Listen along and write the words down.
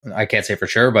I can't say for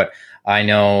sure, but I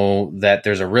know that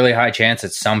there's a really high chance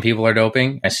that some people are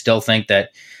doping. I still think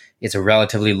that it's a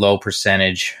relatively low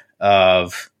percentage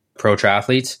of pro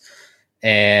triathletes.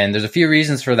 And there's a few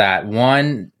reasons for that.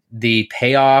 One, the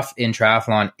payoff in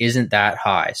triathlon isn't that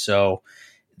high. So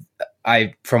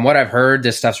from what I've heard,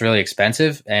 this stuff's really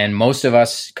expensive. And most of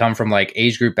us come from like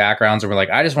age group backgrounds and we're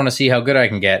like, I just want to see how good I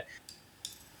can get.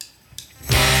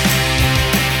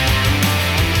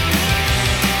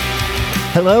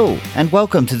 Hello, and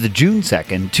welcome to the June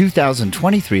 2nd,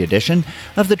 2023 edition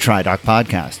of the TriDoc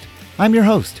Podcast. I'm your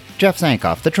host, Jeff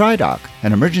Sankoff, the TriDoc,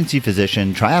 an emergency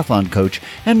physician, triathlon coach,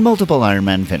 and multiple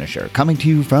Ironman finisher, coming to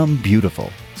you from beautiful,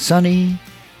 sunny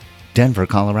Denver,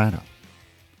 Colorado.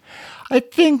 I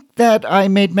think that I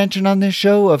made mention on this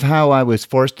show of how I was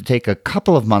forced to take a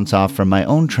couple of months off from my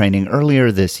own training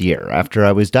earlier this year after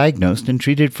I was diagnosed and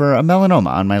treated for a melanoma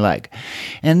on my leg.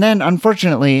 And then,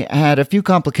 unfortunately, had a few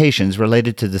complications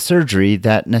related to the surgery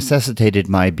that necessitated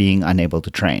my being unable to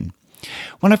train.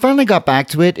 When I finally got back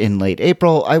to it in late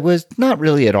April, I was not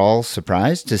really at all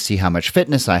surprised to see how much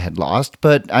fitness I had lost,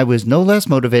 but I was no less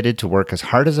motivated to work as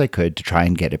hard as I could to try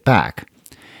and get it back.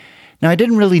 Now, I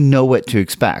didn't really know what to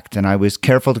expect, and I was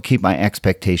careful to keep my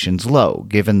expectations low,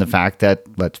 given the fact that,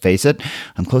 let's face it,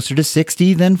 I'm closer to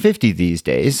 60 than 50 these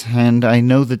days, and I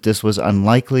know that this was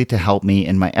unlikely to help me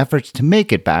in my efforts to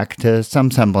make it back to some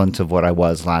semblance of what I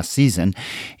was last season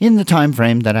in the time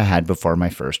frame that I had before my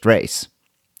first race.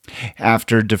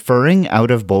 After deferring out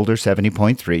of Boulder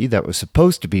 70.3, that was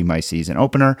supposed to be my season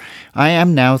opener, I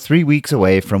am now 3 weeks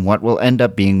away from what will end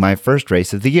up being my first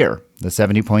race of the year, the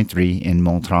 70.3 in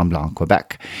Mont-Tremblant,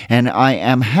 Quebec. And I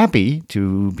am happy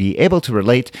to be able to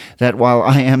relate that while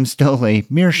I am still a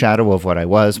mere shadow of what I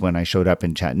was when I showed up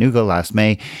in Chattanooga last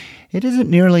May, it isn't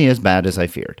nearly as bad as I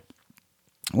feared.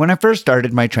 When I first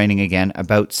started my training again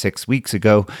about 6 weeks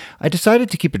ago, I decided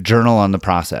to keep a journal on the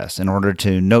process in order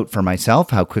to note for myself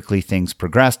how quickly things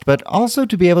progressed, but also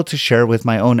to be able to share with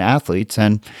my own athletes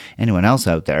and anyone else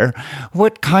out there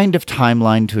what kind of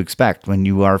timeline to expect when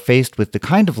you are faced with the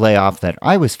kind of layoff that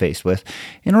I was faced with,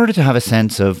 in order to have a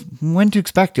sense of when to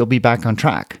expect you'll be back on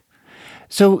track.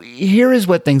 So here is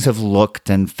what things have looked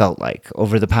and felt like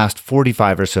over the past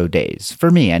 45 or so days,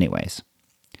 for me anyways.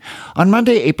 On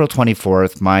Monday, April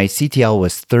 24th, my CTL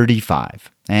was 35,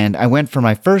 and I went for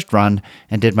my first run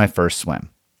and did my first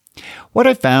swim. What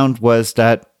I found was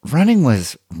that running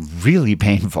was really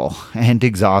painful and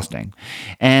exhausting,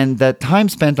 and that time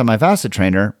spent on my VASA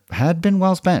trainer had been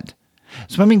well spent.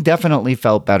 Swimming definitely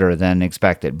felt better than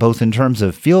expected, both in terms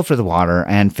of feel for the water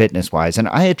and fitness-wise, and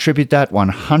I attribute that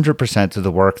 100% to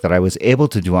the work that I was able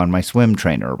to do on my swim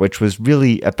trainer, which was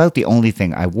really about the only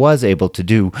thing I was able to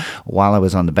do while I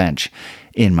was on the bench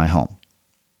in my home.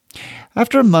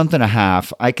 After a month and a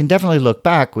half, I can definitely look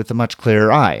back with a much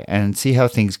clearer eye and see how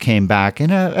things came back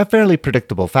in a fairly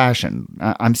predictable fashion.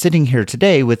 I'm sitting here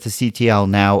today with the CTL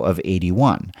now of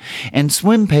 81, and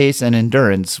swim pace and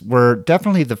endurance were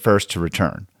definitely the first to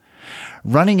return.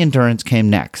 Running endurance came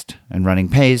next, and running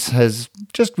pace has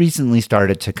just recently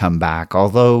started to come back,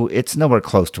 although it's nowhere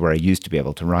close to where I used to be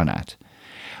able to run at.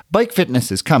 Bike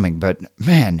fitness is coming, but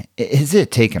man, is it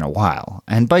taking a while.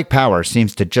 And bike power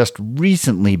seems to just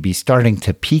recently be starting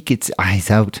to peek its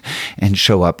eyes out and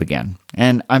show up again.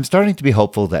 And I'm starting to be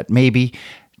hopeful that maybe,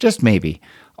 just maybe,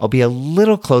 I'll be a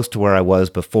little close to where I was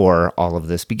before all of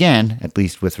this began, at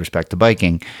least with respect to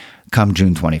biking, come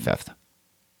June 25th.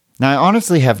 Now, I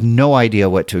honestly have no idea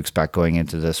what to expect going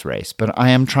into this race, but I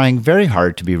am trying very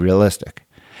hard to be realistic.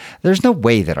 There's no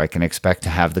way that I can expect to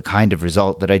have the kind of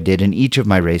result that I did in each of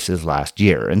my races last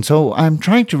year, and so I'm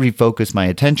trying to refocus my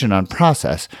attention on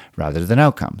process rather than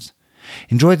outcomes.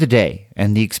 Enjoy the day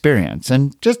and the experience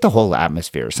and just the whole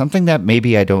atmosphere, something that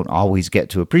maybe I don't always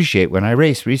get to appreciate when I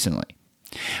race recently.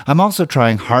 I'm also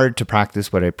trying hard to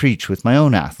practice what I preach with my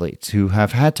own athletes who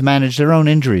have had to manage their own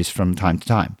injuries from time to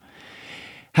time.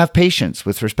 Have patience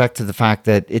with respect to the fact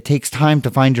that it takes time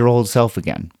to find your old self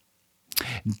again.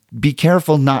 Be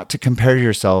careful not to compare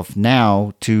yourself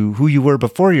now to who you were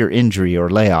before your injury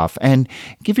or layoff, and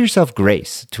give yourself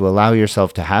grace to allow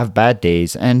yourself to have bad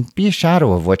days and be a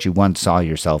shadow of what you once saw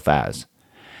yourself as.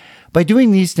 By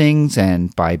doing these things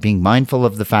and by being mindful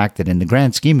of the fact that in the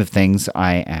grand scheme of things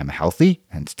I am healthy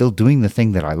and still doing the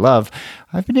thing that I love,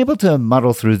 I've been able to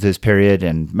muddle through this period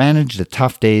and manage the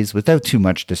tough days without too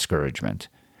much discouragement.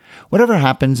 Whatever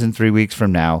happens in 3 weeks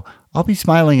from now, I'll be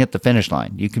smiling at the finish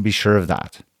line. You can be sure of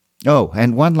that. Oh,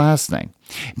 and one last thing.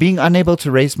 Being unable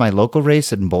to race my local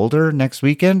race in Boulder next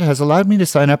weekend has allowed me to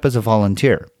sign up as a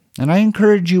volunteer. And I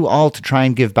encourage you all to try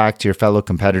and give back to your fellow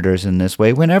competitors in this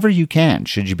way whenever you can,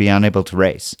 should you be unable to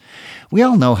race. We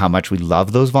all know how much we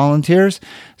love those volunteers,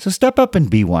 so step up and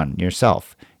be one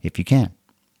yourself, if you can.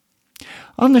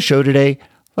 On the show today,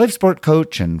 life sport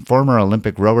coach and former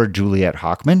Olympic rower Juliet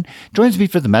Hockman joins me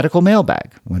for the medical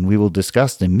mailbag, when we will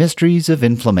discuss the mysteries of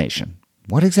inflammation.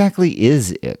 What exactly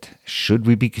is it? Should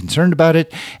we be concerned about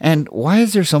it? And why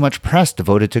is there so much press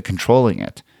devoted to controlling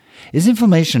it? Is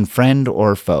inflammation friend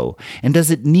or foe? And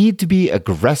does it need to be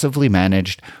aggressively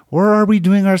managed, or are we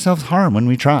doing ourselves harm when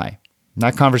we try?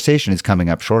 That conversation is coming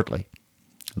up shortly.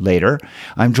 Later,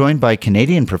 I'm joined by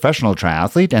Canadian professional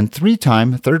triathlete and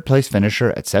three-time third-place finisher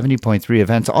at 70.3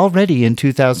 events already in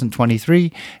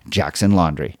 2023, Jackson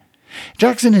Landry.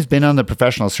 Jackson has been on the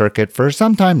professional circuit for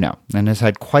some time now and has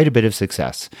had quite a bit of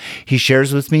success. He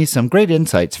shares with me some great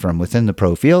insights from within the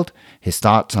pro field, his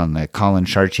thoughts on the Colin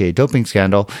Chartier doping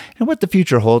scandal, and what the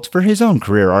future holds for his own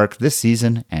career arc this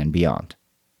season and beyond.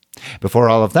 Before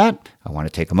all of that, I want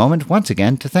to take a moment once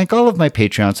again to thank all of my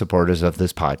Patreon supporters of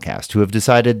this podcast who have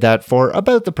decided that for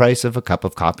about the price of a cup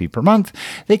of coffee per month,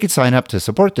 they could sign up to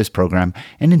support this program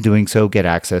and in doing so get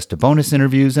access to bonus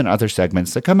interviews and other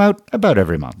segments that come out about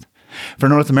every month. For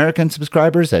North American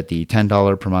subscribers at the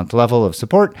 $10 per month level of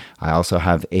support, I also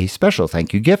have a special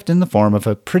thank you gift in the form of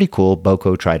a pretty cool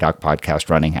Boco TriDoc podcast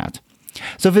running hat.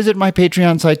 So visit my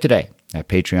Patreon site today at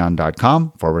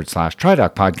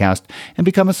patreon.com/TriDoc podcast and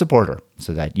become a supporter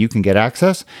so that you can get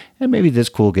access and maybe this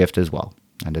cool gift as well.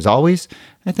 And as always,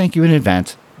 I thank you in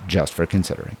advance just for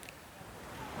considering.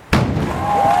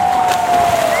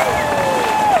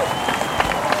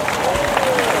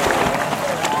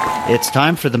 It's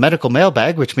time for the medical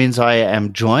mailbag, which means I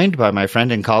am joined by my friend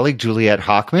and colleague, Juliet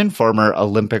Hockman, former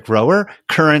Olympic rower,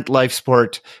 current life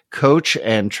sport coach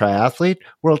and triathlete,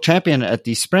 world champion at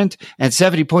the sprint and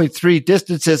 70.3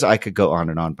 distances. I could go on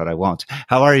and on, but I won't.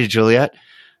 How are you, Juliet?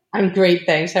 I'm great,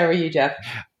 thanks. How are you, Jeff?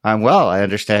 I'm well. I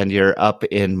understand you're up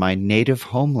in my native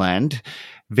homeland,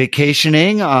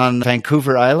 vacationing on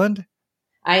Vancouver Island.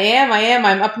 I am.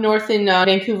 I'm up north in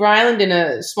Vancouver Island in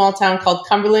a small town called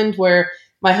Cumberland, where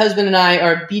my husband and I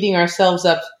are beating ourselves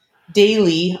up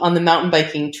daily on the mountain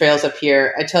biking trails up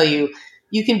here. I tell you,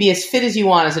 you can be as fit as you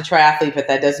want as a triathlete, but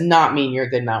that does not mean you're a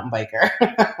good mountain biker.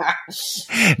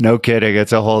 No kidding.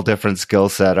 It's a whole different skill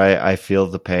set. I feel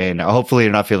the pain. Hopefully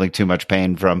you're not feeling too much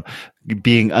pain from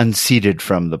being unseated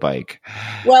from the bike.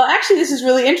 Well, actually, this is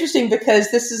really interesting because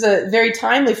this is very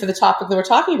timely for the topic that we're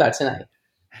talking about tonight.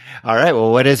 All right.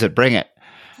 Well, what is it? Bring it.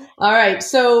 All right.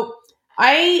 So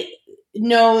I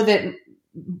know that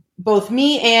both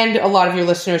me and a lot of your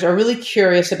listeners are really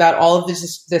curious about all of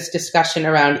this discussion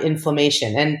around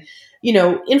inflammation. And, you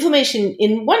know, inflammation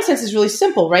in one sense is really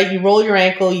simple, right? You roll your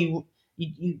ankle, you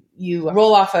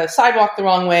roll off a sidewalk the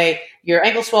wrong way, your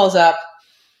ankle swells up,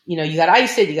 you know, you got to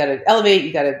ice it, you got to elevate,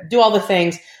 you got to do all the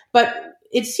things. But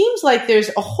it seems like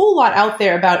there's a whole lot out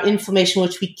there about inflammation,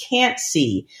 which we can't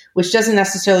see, which doesn't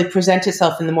necessarily present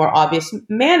itself in the more obvious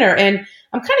manner. And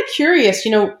I'm kind of curious,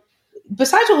 you know,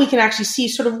 besides what we can actually see,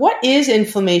 sort of what is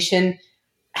inflammation?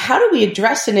 How do we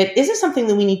address it? Is it something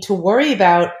that we need to worry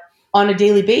about on a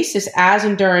daily basis as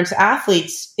endurance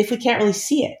athletes if we can't really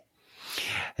see it?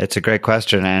 It's a great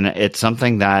question, and it's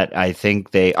something that I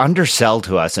think they undersell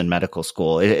to us in medical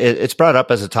school. It's brought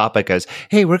up as a topic as,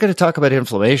 hey, we're going to talk about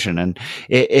inflammation, and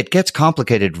it gets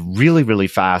complicated really, really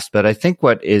fast. But I think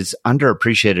what is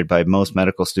underappreciated by most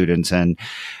medical students, and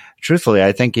truthfully,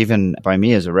 I think even by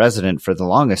me as a resident for the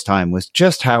longest time, was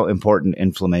just how important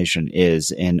inflammation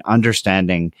is in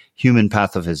understanding human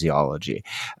pathophysiology.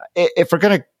 If we're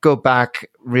going to go back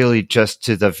really just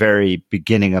to the very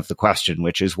beginning of the question,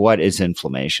 which is what is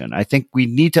inflammation? I think we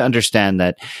need to understand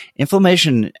that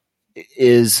inflammation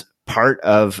is part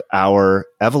of our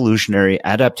evolutionary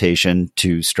adaptation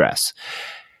to stress.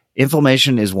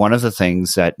 Inflammation is one of the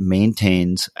things that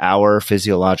maintains our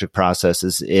physiologic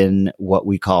processes in what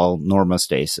we call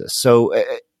normostasis. So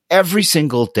every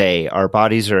single day, our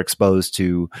bodies are exposed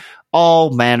to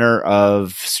all manner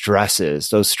of stresses.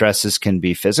 Those stresses can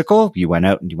be physical. You went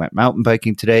out and you went mountain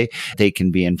biking today. They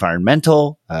can be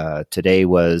environmental. Today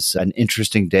was an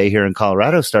interesting day here in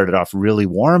Colorado. Started off really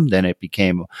warm. Then it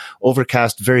became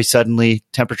overcast very suddenly.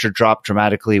 Temperature dropped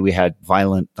dramatically. We had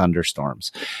violent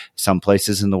thunderstorms. Some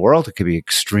places in the world, it could be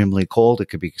extremely cold. It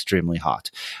could be extremely hot.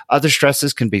 Other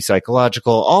stresses can be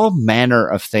psychological. All manner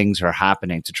of things are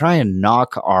happening to try and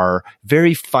knock our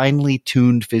very finely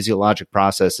tuned physiologic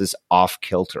processes off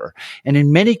kilter. And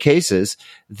in many cases,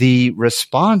 the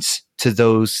response to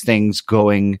those things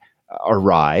going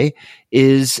awry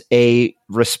is a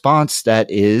response that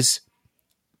is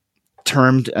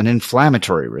termed an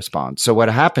inflammatory response. So what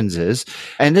happens is,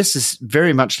 and this is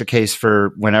very much the case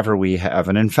for whenever we have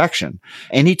an infection,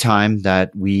 anytime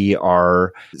that we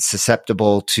are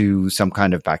susceptible to some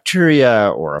kind of bacteria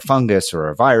or a fungus or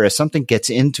a virus, something gets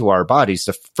into our bodies,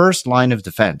 the first line of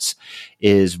defense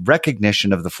is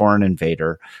recognition of the foreign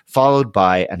invader, followed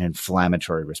by an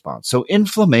inflammatory response. So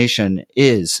inflammation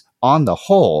is, on the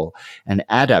whole, an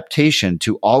adaptation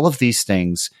to all of these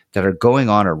things that are going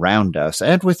on around us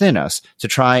and within us to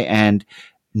try and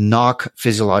knock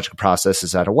physiological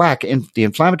processes out of whack. And the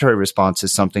inflammatory response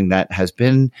is something that has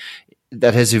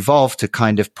evolved to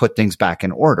kind of put things back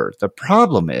in order. The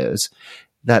problem is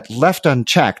that left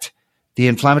unchecked, the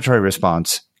inflammatory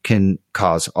response can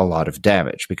cause a lot of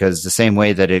damage, because the same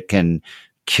way that it can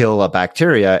kill a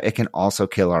bacteria, it can also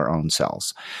kill our own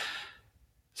cells.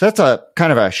 So that's a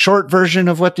kind of a short version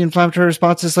of what the inflammatory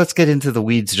response is. Let's get into the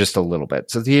weeds just a little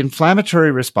bit. So the inflammatory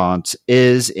response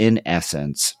is, in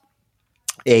essence,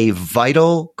 a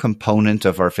vital component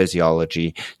of our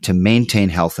physiology to maintain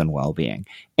health and well-being.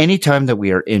 Anytime that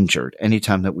we are injured,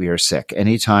 anytime that we are sick,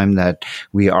 anytime that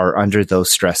we are under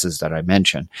those stresses that I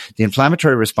mentioned, the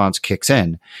inflammatory response kicks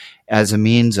in as a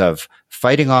means of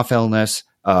fighting off illness,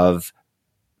 of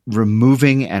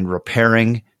removing and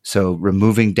repairing. So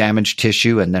removing damaged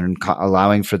tissue and then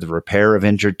allowing for the repair of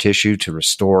injured tissue to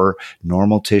restore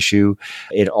normal tissue.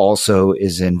 It also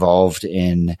is involved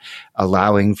in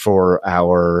allowing for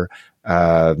our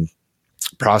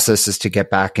processes to get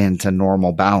back into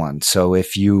normal balance. So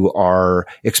if you are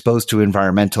exposed to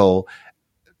environmental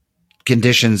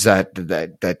conditions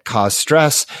that cause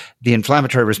stress, the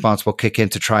inflammatory response will kick in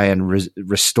to try and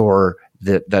restore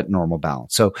that normal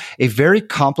balance. So a very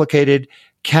complicated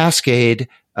cascade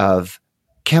of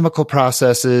chemical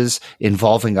processes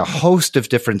involving a host of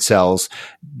different cells,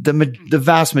 the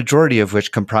vast majority of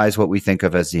which comprise what we think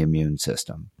of as the immune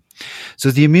system. So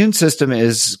the immune system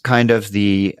is kind of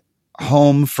the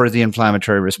home for the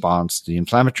inflammatory response. The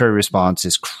inflammatory response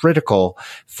is critical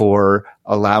for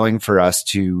allowing for us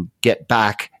to get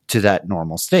back to that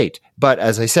normal state. But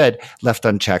as I said, left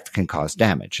unchecked can cause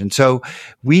damage. And so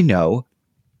we know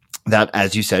that,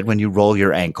 as you said, when you roll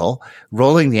your ankle,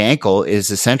 rolling the ankle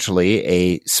is essentially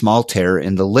a small tear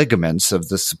in the ligaments of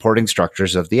the supporting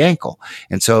structures of the ankle.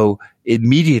 And so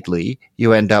immediately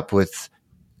you end up with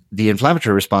the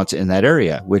inflammatory response in that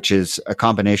area, which is a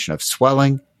combination of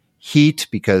swelling, heat,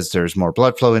 because there's more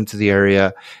blood flow into the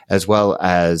area, as well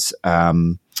as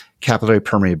capillary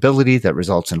permeability that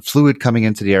results in fluid coming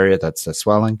into the area. That's the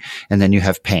swelling. And then you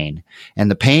have pain. And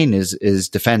the pain is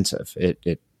defensive.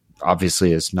 It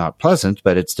obviously is not pleasant,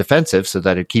 but it's defensive so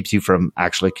that it keeps you from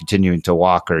actually continuing to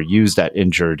walk or use that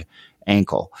injured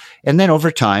ankle. And then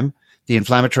over time, the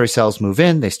inflammatory cells move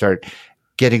in, they start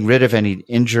getting rid of any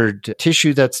injured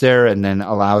tissue that's there, and then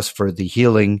allows for the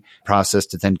healing process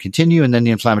to then continue. And then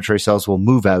the inflammatory cells will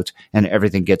move out and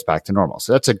everything gets back to normal.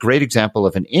 So that's a great example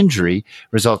of an injury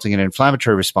resulting in an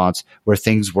inflammatory response where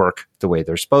things work the way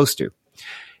they're supposed to.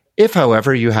 If,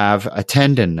 however, you have a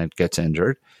tendon that gets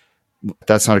injured,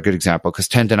 that's not a good example because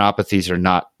tendinopathies are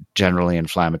not generally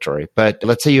inflammatory. But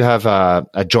let's say you have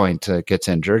a joint that gets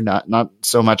injured, not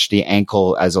so much the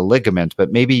ankle as a ligament,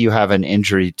 but maybe you have an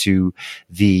injury to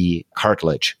the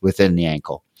cartilage within the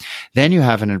ankle. Then you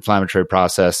have an inflammatory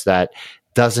process that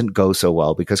doesn't go so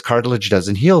well because cartilage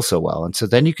doesn't heal so well. And so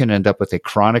then you can end up with a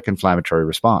chronic inflammatory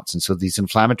response. And so these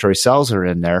inflammatory cells are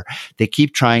in there. They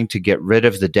keep trying to get rid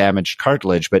of the damaged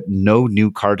cartilage, but no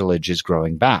new cartilage is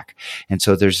growing back. And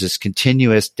so there's this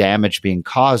continuous damage being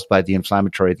caused by the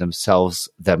inflammatory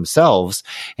themselves.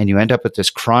 And you end up with this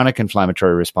chronic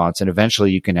inflammatory response. And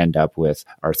eventually you can end up with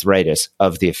arthritis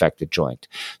of the affected joint.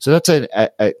 So that's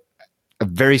a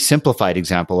very simplified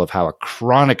example of how a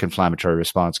chronic inflammatory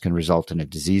response can result in a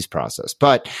disease process.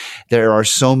 But there are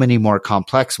so many more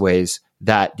complex ways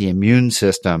that the immune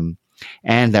system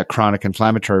and that chronic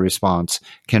inflammatory response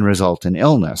can result in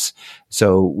illness.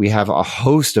 So we have a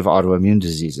host of autoimmune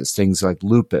diseases, things like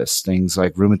lupus, things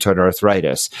like rheumatoid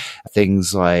arthritis,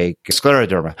 things like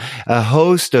scleroderma, a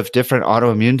host of different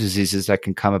autoimmune diseases that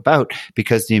can come about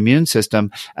because the immune system,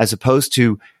 as opposed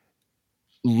to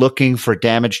looking for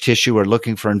damaged tissue or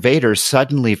looking for invaders,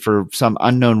 suddenly for some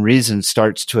unknown reason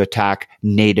starts to attack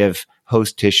native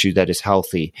host tissue that is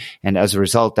healthy. And as a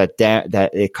result, that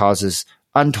it causes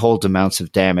untold amounts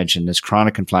of damage in this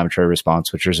chronic inflammatory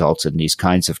response, which results in these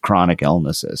kinds of chronic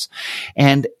illnesses.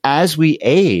 And as we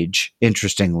age,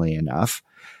 interestingly enough,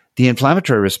 the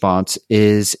inflammatory response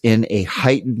is in a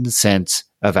heightened sense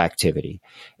of activity.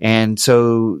 And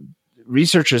so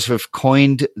researchers have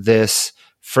coined this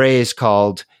phrase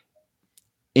called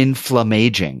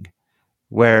inflammaging,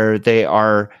 where they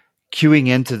are cueing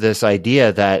into this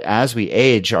idea that as we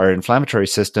age, our inflammatory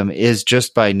system is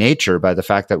just by nature, by the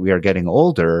fact that we are getting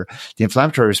older, the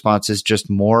inflammatory response is just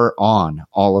more on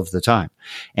all of the time.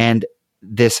 And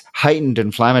this heightened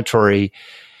inflammatory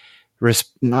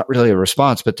not really a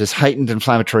response, but this heightened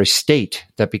inflammatory state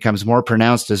that becomes more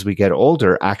pronounced as we get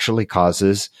older actually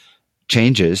causes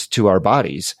changes to our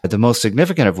bodies. The most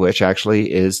significant of which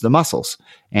actually is the muscles.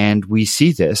 And we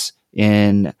see this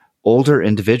in older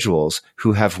individuals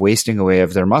who have wasting away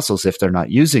of their muscles if they're not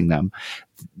using them.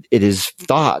 It is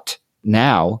thought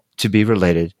now to be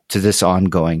related to this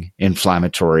ongoing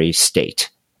inflammatory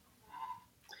state.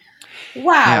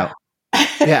 Wow. Now,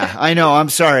 yeah, I know. I'm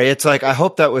sorry. It's like, I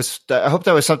hope that was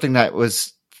something that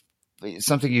was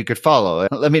something you could follow.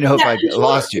 Let me know if I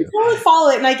lost you. Totally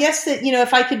follow it. And I guess that,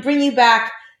 if I could bring you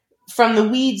back from the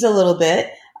weeds a little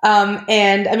bit.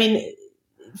 And I mean,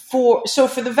 for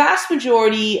the vast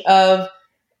majority of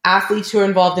athletes who are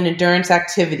involved in endurance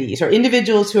activities, or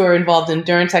individuals who are involved in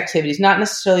endurance activities, not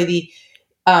necessarily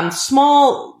the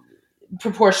small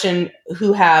proportion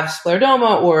who have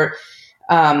scleroderma or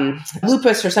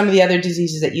lupus or some of the other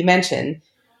diseases that you mentioned,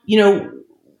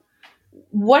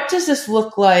 what does this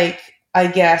look like, I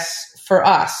guess, for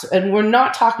us? And we're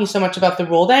not talking so much about the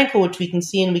rolled ankle, which we can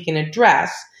see and we can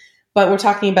address, but we're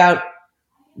talking about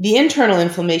the internal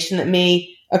inflammation that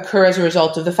may occur as a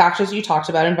result of the factors you talked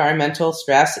about, environmental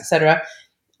stress, et cetera.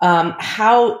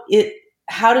 How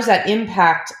does that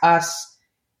impact us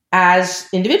as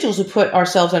individuals who put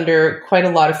ourselves under quite a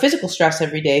lot of physical stress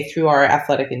every day through our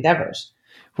athletic endeavors?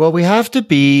 Well, we have to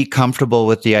be comfortable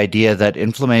with the idea that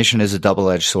inflammation is a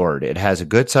double-edged sword. It has a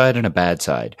good side and a bad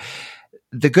side.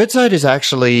 The good side is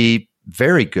actually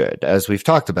very good, as we've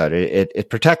talked about it. It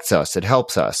protects us. It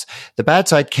helps us. The bad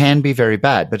side can be very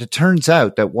bad, but it turns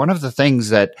out that one of the things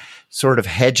that sort of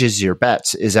hedges your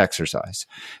bets is exercise.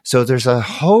 So there's a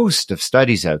host of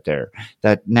studies out there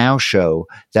that now show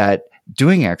that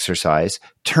doing exercise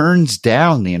turns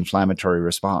down the inflammatory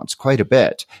response quite a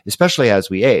bit, especially as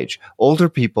we age. Older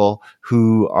people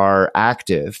who are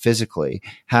active physically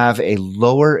have a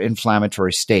lower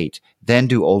inflammatory state than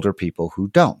do older people who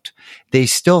don't. They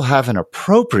still have an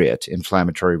appropriate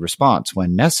inflammatory response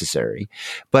when necessary,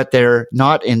 but they're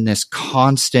not in this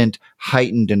constant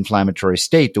heightened inflammatory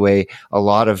state the way a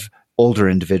lot of older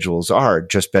individuals are,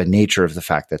 just by nature of the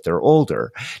fact that they're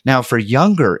older. Now, for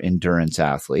younger endurance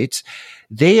athletes,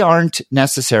 they aren't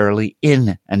necessarily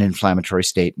in an inflammatory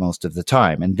state most of the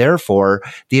time. And therefore,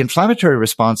 the inflammatory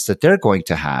response that they're going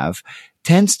to have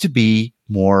tends to be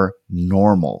more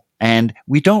normal. And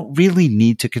we don't really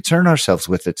need to concern ourselves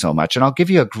with it so much. And I'll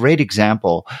give you a great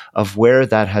example of where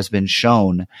that has been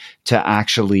shown to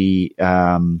actually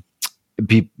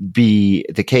be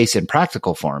the case in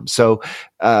practical form. So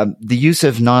the use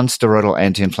of non-steroidal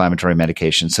anti-inflammatory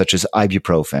medications such as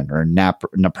ibuprofen or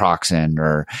naproxen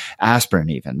or aspirin,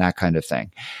 even that kind of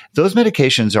thing. Those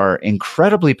medications are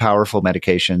incredibly powerful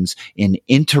medications in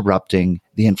interrupting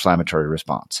the inflammatory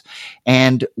response.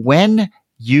 And when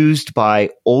used by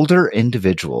older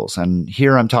individuals, and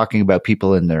here I'm talking about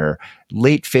people in their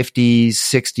late 50s,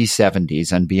 60s,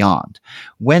 70s, and beyond.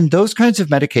 When those kinds of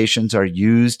medications are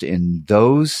used in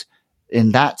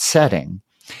that setting,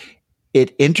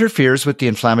 it interferes with the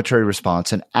inflammatory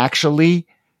response and actually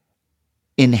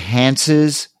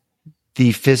enhances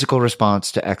the physical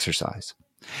response to exercise.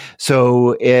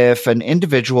 So if an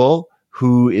individual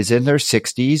who is in their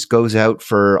 60s goes out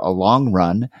for a long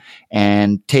run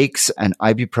and takes an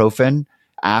ibuprofen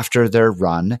after their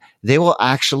run, they will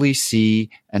actually see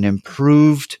an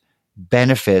improved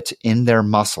benefit in their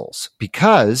muscles,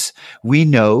 because we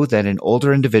know that in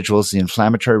older individuals, the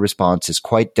inflammatory response is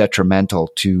quite detrimental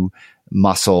to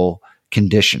muscle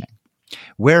conditioning.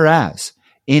 Whereas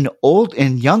in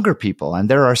younger people, and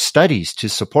there are studies to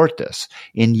support this,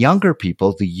 in younger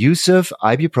people, the use of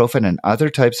ibuprofen and other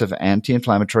types of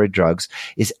anti-inflammatory drugs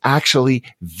is actually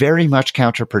very much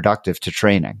counterproductive to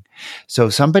training. So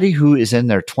somebody who is in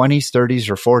their 20s, 30s,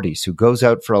 or 40s who goes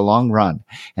out for a long run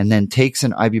and then takes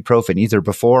an ibuprofen either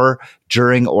before,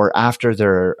 during, or after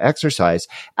their exercise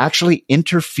actually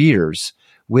interferes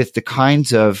with the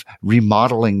kinds of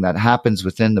remodeling that happens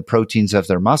within the proteins of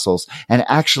their muscles, and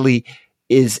actually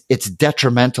it's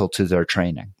detrimental to their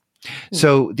training.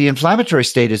 So the inflammatory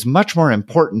state is much more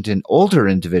important in older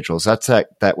individuals. That's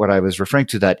that what I was referring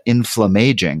to, that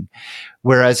inflammaging.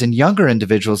 Whereas in younger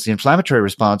individuals, the inflammatory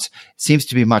response seems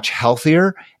to be much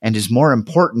healthier and is more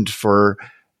important for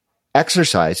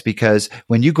exercise, because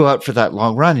when you go out for that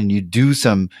long run and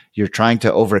you're trying to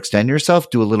overextend yourself,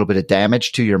 do a little bit of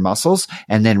damage to your muscles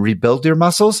and then rebuild your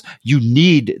muscles, you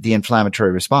need the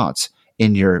inflammatory response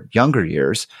in your younger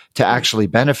years to actually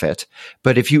benefit.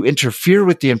 But if you interfere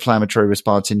with the inflammatory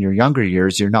response in your younger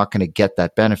years, you're not going to get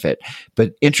that benefit.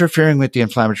 But interfering with the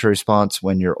inflammatory response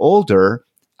when you're older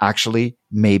actually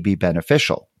may be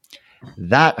beneficial.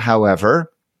 That,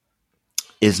 however,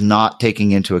 is not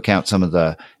taking into account some of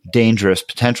the dangerous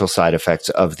potential side effects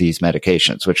of these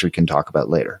medications, which we can talk about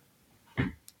later.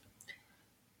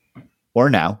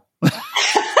 Or now.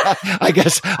 I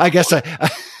guess.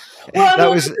 Well, that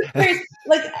was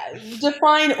like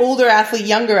define older athlete,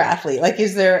 younger athlete. Like,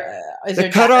 is there the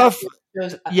cutoff?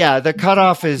 Yeah, the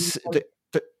cutoff is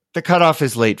the cutoff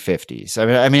is late 50s.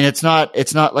 I mean, it's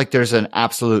not like there's an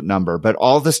absolute number, but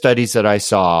all the studies that I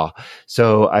saw.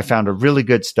 So I found a really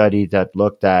good study that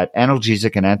looked at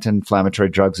analgesic and anti-inflammatory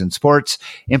drugs in sports,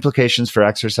 implications for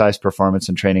exercise performance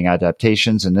and training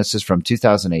adaptations. And this is from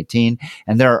 2018.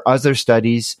 And there are other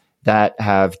studies that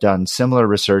have done similar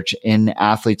research in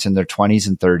athletes in their 20s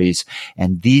and 30s.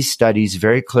 And these studies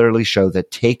very clearly show that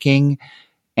taking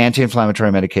anti-inflammatory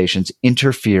medications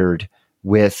interfered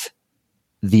with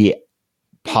the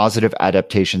positive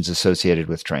adaptations associated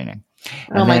with training.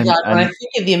 Oh my God. When I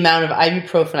think of the amount of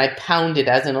ibuprofen I pounded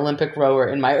as an Olympic rower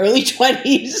in my early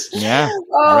 20s. Yeah.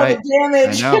 Oh, right. The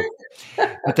damage. I know.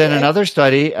 But then another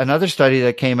study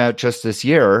that came out just this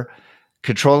year,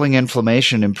 controlling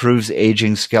inflammation improves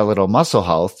aging skeletal muscle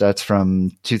health. That's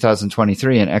from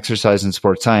 2023 in Exercise and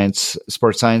Sports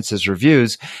Sciences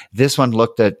Reviews. This one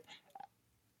looked at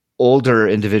older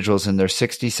individuals in their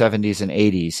 60s, 70s, and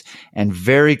 80s, and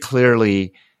very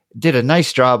clearly did a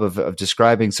nice job of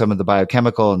describing some of the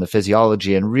biochemical and the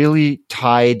physiology, and really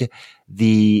tied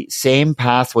the same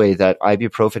pathway that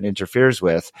ibuprofen interferes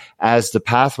with as the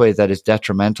pathway that is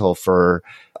detrimental for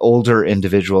older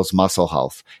individuals' muscle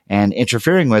health. And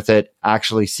interfering with it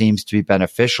actually seems to be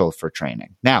beneficial for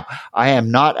training. Now, I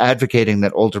am not advocating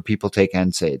that older people take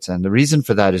NSAIDs. And the reason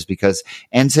for that is because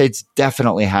NSAIDs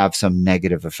definitely have some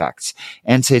negative effects.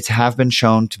 NSAIDs have been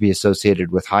shown to be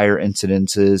associated with higher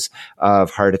incidences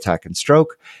of heart attack and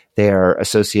stroke. They are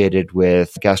associated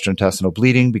with gastrointestinal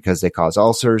bleeding because they cause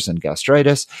ulcers and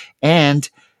gastritis. And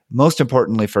most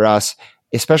importantly for us,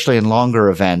 especially in longer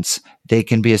events, they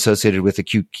can be associated with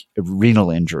acute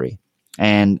renal injury.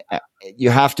 And you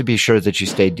have to be sure that you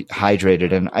stay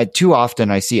hydrated. And too often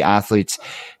I see athletes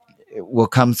will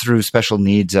come through special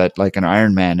needs at like an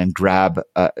Ironman and grab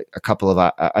a couple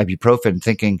of ibuprofen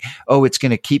thinking, oh, it's going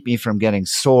to keep me from getting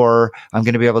sore. I'm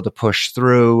going to be able to push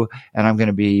through and I'm going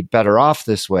to be better off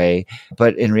this way.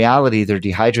 But in reality, they're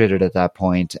dehydrated at that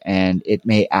point, and it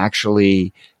may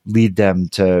actually lead them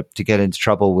to get into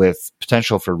trouble with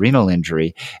potential for renal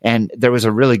injury. And there was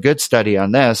a really good study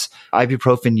on this.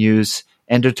 Ibuprofen use,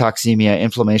 endotoxemia,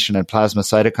 inflammation, and plasma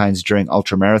cytokines during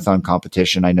ultramarathon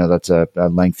competition. I know that's a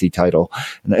lengthy title.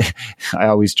 I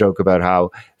always joke about how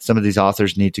some of these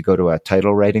authors need to go to a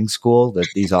title writing school, that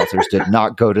these authors did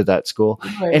not go to that school.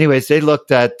 Right. Anyways, they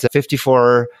looked at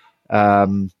 54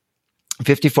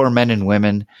 men and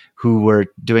women who were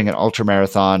doing an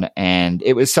ultramarathon, and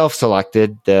it was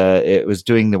self-selected. It was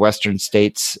doing the Western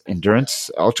States Endurance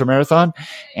Ultramarathon,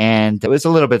 and it was a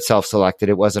little bit self-selected.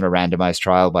 It wasn't a randomized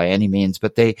trial by any means,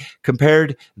 but they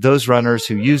compared those runners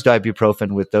who used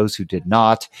ibuprofen with those who did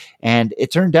not. And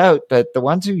it turned out that the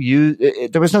ones who used,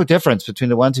 there was no difference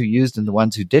between the ones who used and the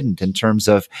ones who didn't in terms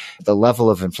of the level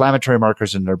of inflammatory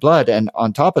markers in their blood. And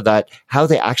on top of that, how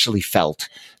they actually felt.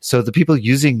 So the people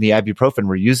using the ibuprofen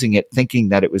were using it thinking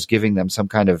that it was giving them some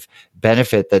kind of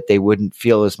benefit, that they wouldn't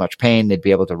feel as much pain, they'd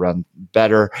be able to run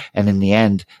better. And in the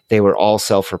end, they were all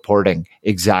self-reporting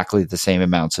exactly the same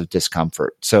amounts of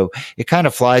discomfort. So it kind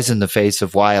of flies in the face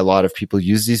of why a lot of people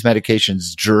use these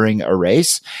medications during a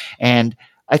race. And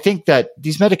I think that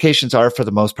these medications are, for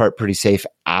the most part, pretty safe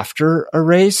after a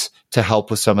race to help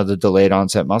with some of the delayed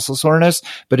onset muscle soreness.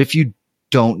 But if you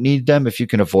don't need them, if you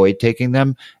can avoid taking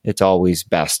them, it's always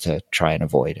best to try and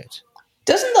avoid it.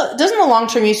 Doesn't the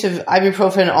long-term use of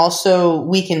ibuprofen also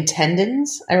weaken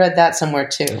tendons? I read that somewhere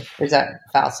too. Or is that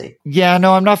fallacy? Yeah,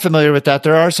 no, I'm not familiar with that.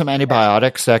 There are some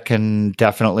antibiotics that can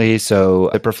definitely.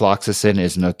 So ciprofloxacin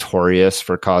is notorious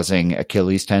for causing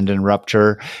Achilles tendon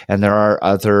rupture. And there are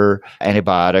other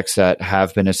antibiotics that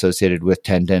have been associated with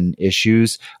tendon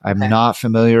issues. I'm not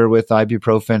familiar with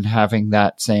ibuprofen having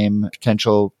that same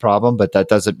potential problem, but that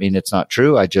doesn't mean it's not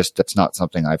true. That's not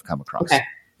something I've come across.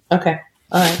 Okay.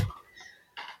 All right.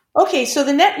 Okay, so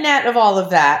the net of all of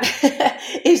that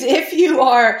is if you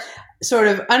are sort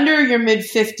of under your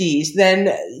mid-50s,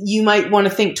 then you might want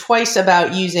to think twice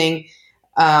about using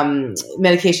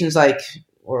medications like,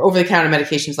 or over-the-counter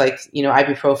medications like,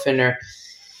 ibuprofen or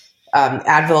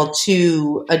Advil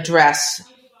to address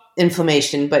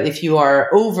inflammation, but if you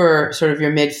are over sort of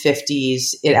your mid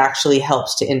 50s, it actually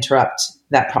helps to interrupt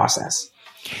that process.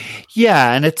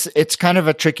 Yeah, and it's kind of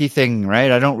a tricky thing,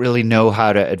 right? I don't really know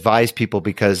how to advise people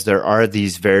because there are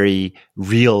these very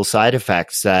real side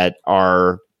effects that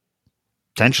are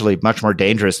potentially much more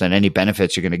dangerous than any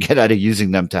benefits you're going to get out of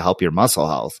using them to help your muscle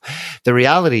health. The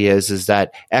reality is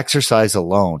that exercise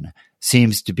alone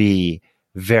seems to be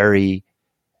very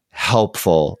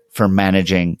helpful for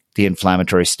managing the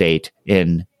inflammatory state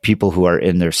in people who are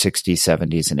in their 60s,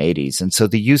 70s, and 80s. And so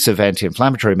the use of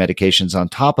anti-inflammatory medications on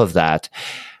top of that,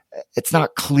 it's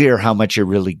not clear how much you're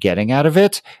really getting out of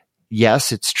it.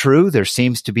 Yes, it's true. There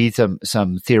seems to be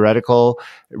some theoretical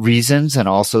reasons and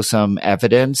also some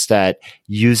evidence that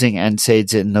using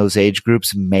NSAIDs in those age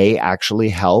groups may actually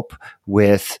help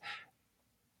with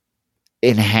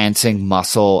enhancing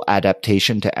muscle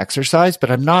adaptation to exercise,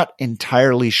 but I'm not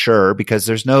entirely sure because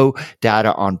there's no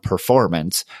data on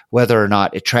performance, whether or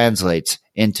not it translates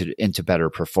into better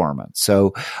performance.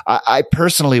 So I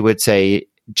personally would say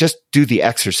just do the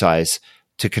exercise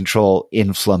to control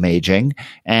inflammaging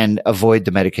and avoid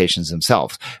the medications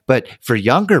themselves. But for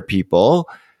younger people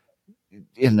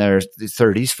in their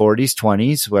 30s, 40s,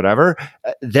 20s, whatever,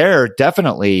 there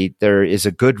is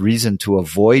a good reason to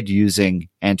avoid using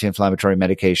anti-inflammatory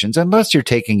medications unless you're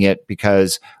taking it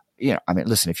because,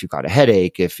 listen, if you've got a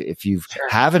headache, if you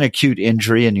have an acute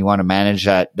injury and you want to manage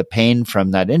the pain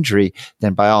from that injury,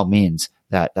 then by all means,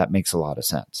 that makes a lot of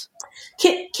sense.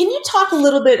 Can you talk a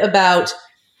little bit about,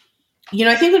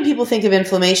 I think when people think of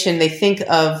inflammation, they think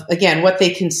of, again, what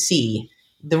they can see,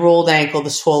 the rolled ankle, the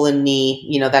swollen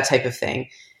knee, that type of thing.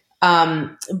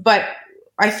 But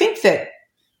I think that,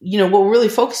 what we're really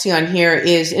focusing on here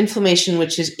is inflammation,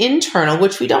 which is internal,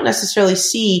 which we don't necessarily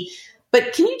see.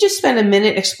 But can you just spend a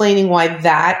minute explaining why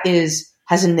that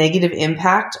has a negative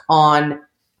impact on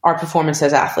our performance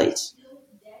as athletes?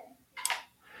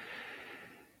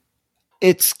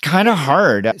 It's kind of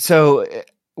hard. So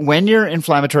when your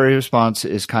inflammatory response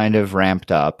is kind of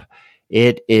ramped up,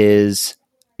 it is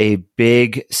a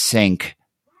big sink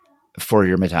for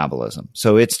your metabolism.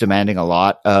 So it's demanding a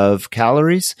lot of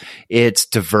calories. It's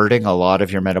diverting a lot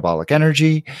of your metabolic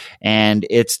energy, and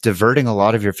it's diverting a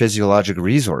lot of your physiologic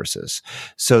resources.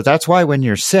 So that's why when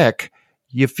you're sick,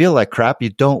 you feel like crap. You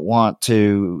don't want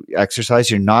to exercise.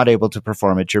 You're not able to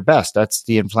perform at your best. That's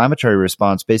the inflammatory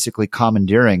response, basically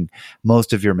commandeering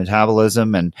most of your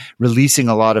metabolism and releasing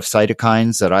a lot of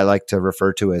cytokines that I like to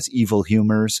refer to as evil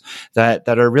humors that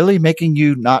are really making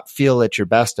you not feel at your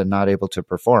best and not able to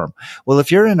perform. Well,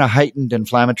 if you're in a heightened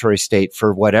inflammatory state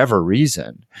for whatever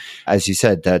reason, as you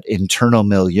said, that internal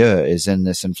milieu is in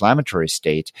this inflammatory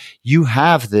state, you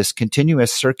have this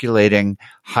continuous circulating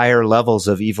higher levels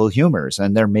of evil humors,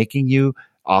 and they're making you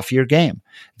off your game.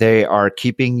 They are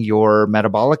keeping your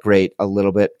metabolic rate a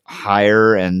little bit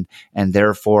higher and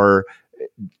therefore,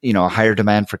 a higher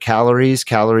demand for calories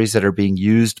that are being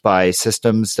used by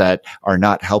systems that are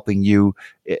not helping you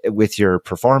with your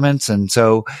performance. And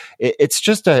so it's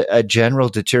just a general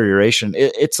deterioration.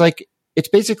 It's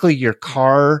basically your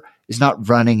car is not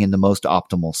running in the most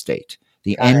optimal state.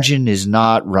 The engine is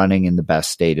not running in the best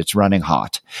state. It's running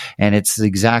hot. And it's the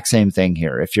exact same thing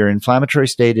here. If your inflammatory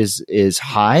state is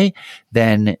high,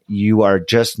 then you are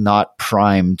just not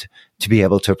primed to be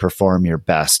able to perform your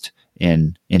best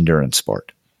in endurance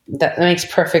sport. That makes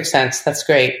perfect sense. That's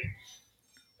great.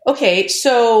 Okay,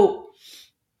 so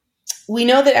we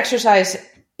know that exercise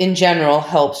in general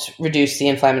helps reduce the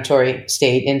inflammatory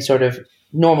state in sort of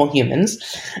normal humans,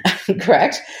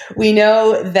 correct? We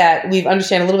know that we've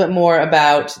understand a little bit more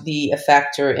about the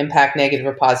effect or impact, negative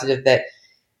or positive, that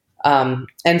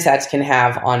NSAIDs can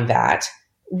have on that.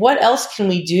 What else can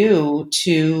we do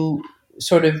to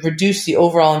sort of reduce the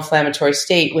overall inflammatory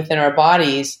state within our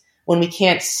bodies when we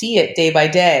can't see it day by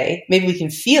day? Maybe we can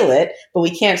feel it, but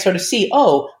we can't sort of see,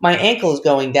 my ankle is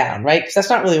going down, right? Because that's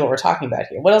not really what we're talking about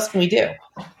here. What else can we do?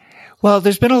 Well,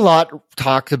 there's been a lot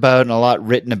talked about and a lot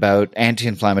written about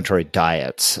anti-inflammatory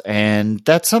diets. And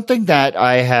that's something that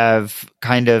I have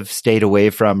kind of stayed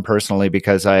away from personally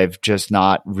because I've just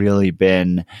not really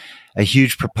been a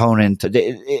huge proponent.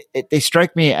 They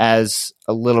strike me as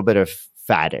a little bit of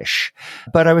faddish.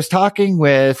 But I was talking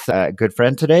with a good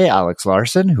friend today, Alex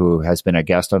Larson, who has been a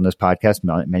guest on this podcast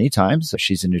many times.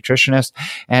 She's a nutritionist.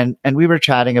 And we were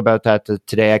chatting about that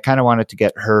today. I kind of wanted to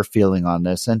get her feeling on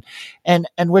this. And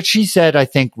what she said, I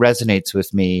think, resonates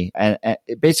with me. And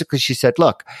basically, she said,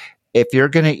 look, if you're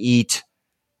going to eat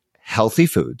healthy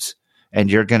foods and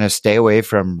you're going to stay away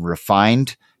from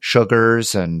refined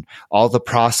sugars and all the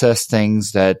processed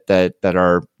things that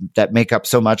make up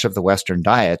so much of the Western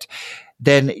diet,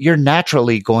 then you're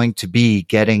naturally going to be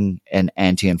getting an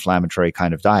anti-inflammatory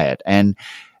kind of diet. And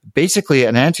basically,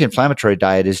 an anti-inflammatory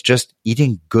diet is just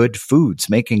eating good foods,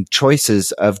 making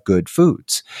choices of good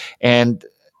foods. And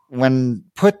when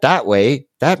put that way,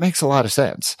 that makes a lot of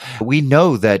sense. We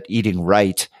know that eating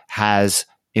right has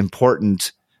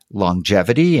important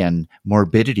longevity and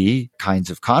morbidity kinds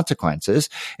of consequences.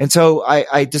 And so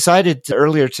I decided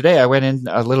earlier today, I went in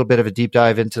a little bit of a deep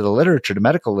dive into the literature, the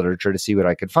medical literature, to see what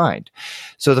I could find.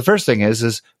 So the first thing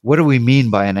is what do we mean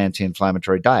by an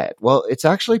anti-inflammatory diet? Well, it's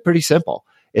actually pretty simple.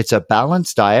 It's a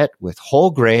balanced diet with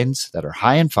whole grains that are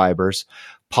high in fibers,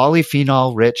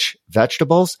 polyphenol-rich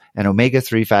vegetables, and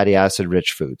omega-3 fatty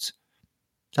acid-rich foods.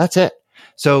 That's it.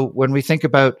 So when we think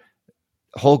about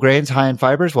whole grains high in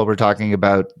fibers, well, we're talking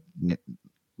about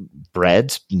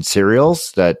breads and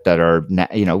cereals that are,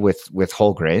 with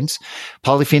whole grains.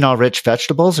 Polyphenol rich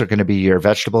vegetables are going to be your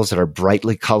vegetables that are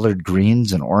brightly colored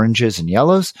greens and oranges and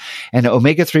yellows, and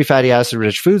omega-3 fatty acid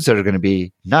rich foods that are going to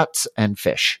be nuts and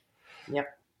fish. Yep.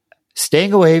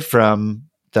 Staying away from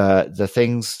the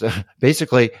things,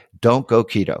 basically don't go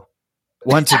keto.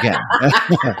 Once again,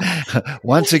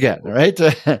 right?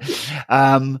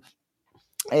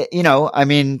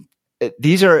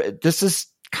 This is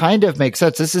kind of makes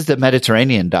sense. This is the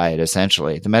Mediterranean diet,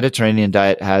 essentially. The Mediterranean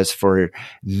diet has for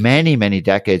many, many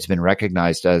decades been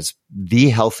recognized as the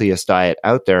healthiest diet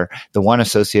out there, the one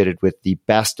associated with the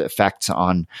best effects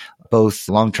on both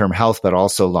long-term health, but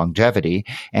also longevity.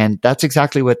 And that's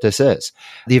exactly what this is.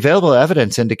 The available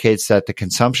evidence indicates that the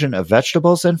consumption of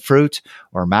vegetables and fruit,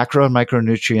 or macro and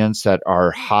micronutrients that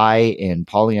are high in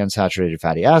polyunsaturated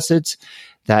fatty acids,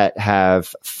 that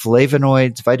have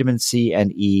flavonoids, vitamin C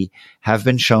and E, have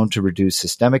been shown to reduce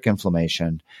systemic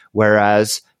inflammation,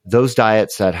 whereas those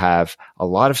diets that have a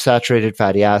lot of saturated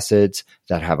fatty acids,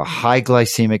 that have a high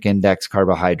glycemic index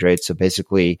carbohydrates, so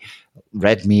basically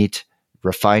red meat,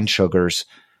 refined sugars,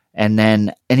 and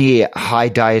then any high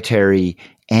dietary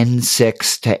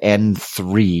N6 to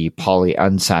N3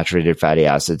 polyunsaturated fatty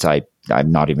acids,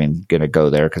 I'm not even going to go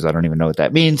there because I don't even know what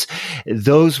that means.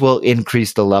 Those will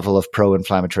increase the level of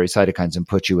pro-inflammatory cytokines and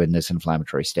put you in this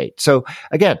inflammatory state. So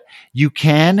again, you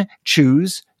can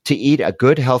choose to eat a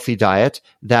good, healthy diet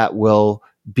that will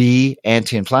be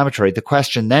anti-inflammatory. The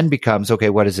question then becomes, okay,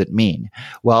 what does it mean?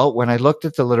 Well, when I looked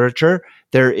at the literature,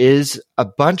 there is a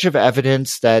bunch of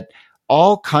evidence that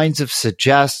all kinds of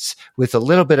suggests, with a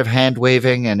little bit of hand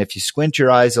waving, and if you squint your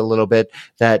eyes a little bit,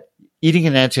 that eating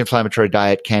an anti-inflammatory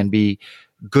diet can be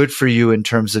good for you in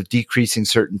terms of decreasing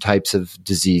certain types of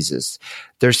diseases.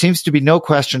 There seems to be no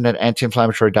question that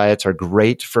anti-inflammatory diets are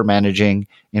great for managing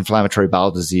inflammatory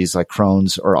bowel disease like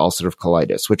Crohn's or ulcerative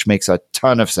colitis, which makes a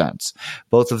ton of sense.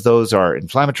 Both of those are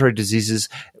inflammatory diseases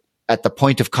at the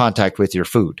point of contact with your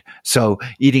food. So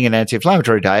eating an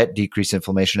anti-inflammatory diet, decrease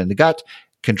inflammation in the gut,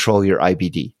 control your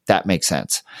IBD. That makes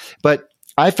sense. But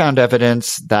I found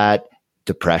evidence that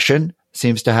depression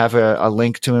seems to have a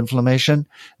link to inflammation,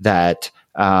 that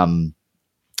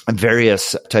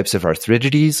various types of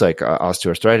arthritides like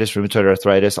osteoarthritis, rheumatoid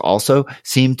arthritis also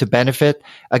seem to benefit.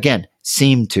 Again,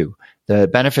 seem to. The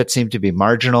benefits seem to be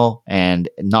marginal and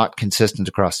not consistent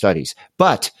across studies.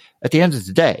 But at the end of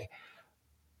the day,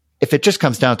 if it just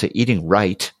comes down to eating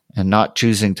right and not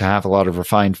choosing to have a lot of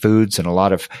refined foods and a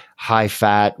lot of high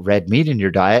fat red meat in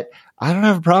your diet, I don't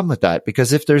have a problem with that,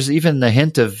 because if there's even the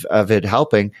hint of it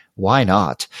helping, why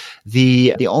not?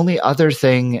 The only other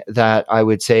thing that I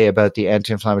would say about the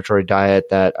anti-inflammatory diet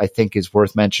that I think is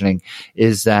worth mentioning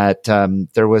is that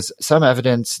there was some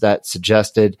evidence that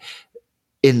suggested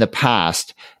in the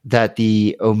past that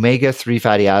the omega-3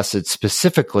 fatty acids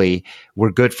specifically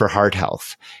were good for heart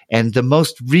health. And the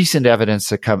most recent evidence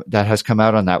that has come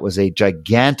out on that was a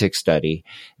gigantic study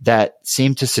that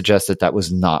seemed to suggest that that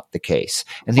was not the case.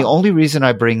 And the only reason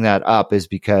I bring that up is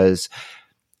because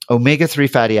omega-3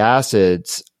 fatty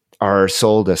acids are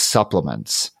sold as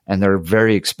supplements, and they're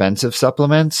very expensive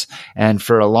supplements. And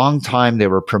for a long time, they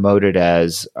were promoted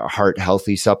as a heart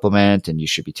healthy supplement, and you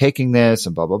should be taking this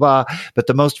and blah, blah, blah. But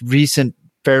the most recent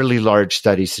fairly large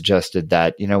study suggested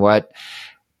that, you know what,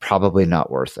 probably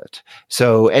not worth it.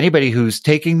 So anybody who's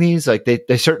taking these, like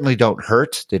they certainly don't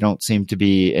hurt. They don't seem to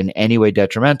be in any way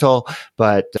detrimental,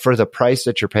 but for the price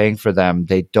that you're paying for them,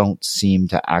 they don't seem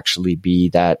to actually be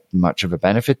that much of a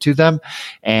benefit to them.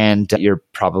 And you're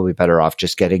probably better off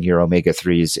just getting your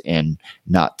omega-3s in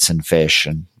nuts and fish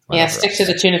and stick to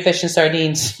the tuna, fish, and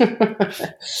sardines.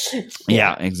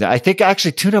 Yeah, exactly. I think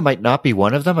actually tuna might not be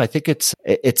one of them. I think it's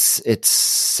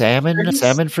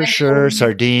salmon for sure,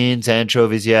 sardines,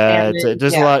 anchovies. Yeah,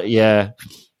 there's a lot. Yeah.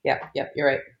 Yep. You're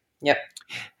right. Yep.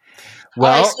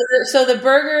 Well, right, so the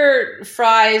burger,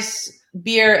 fries,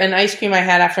 beer and ice cream I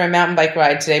had after a mountain bike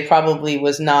ride today probably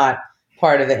was not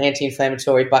part of the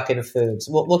anti-inflammatory bucket of foods.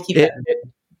 We'll keep that.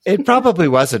 It probably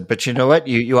wasn't, but you know what?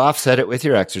 You offset it with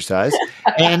your exercise.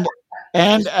 And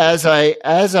as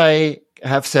I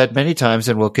have said many times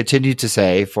and will continue to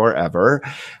say forever,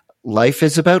 life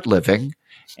is about living.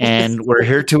 And we're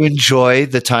here to enjoy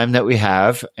the time that we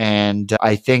have. And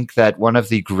I think that one of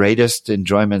the greatest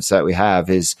enjoyments that we have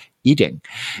is eating.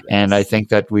 And I think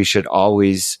that we should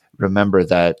always remember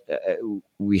that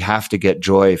we have to get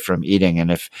joy from eating. And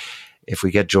if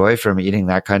we get joy from eating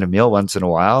that kind of meal once in a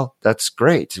while, that's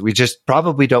great. We just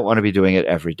probably don't want to be doing it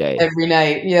every day. Every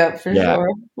night. Yeah, for sure.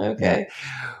 Okay. Yeah.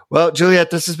 Well,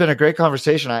 Juliet, this has been a great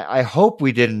conversation. I hope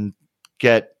we didn't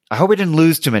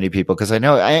lose too many people, because I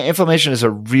know inflammation is a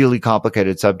really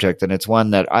complicated subject, and it's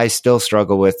one that I still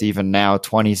struggle with even now,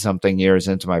 20 something years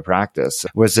into my practice.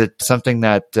 Was it something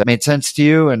that made sense to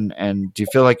you? And do you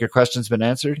feel like your question's been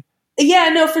answered? Yeah,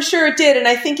 no, for sure it did. And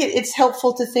I think it's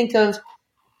helpful to think of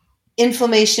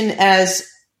inflammation as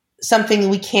something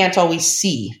we can't always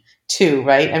see too,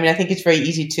 right? I mean, I think it's very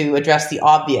easy to address the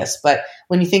obvious, but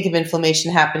when you think of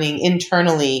inflammation happening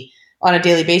internally on a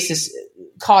daily basis,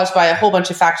 caused by a whole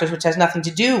bunch of factors, which has nothing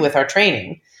to do with our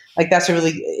training, like that's a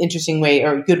really interesting way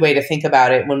or a good way to think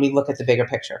about it when we look at the bigger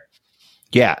picture.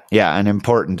 Yeah, and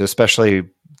important, especially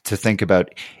to think about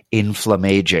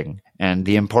inflammaging and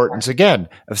the importance, again,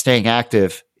 of staying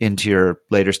active into your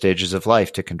later stages of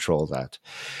life to control that.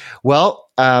 Well,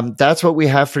 that's what we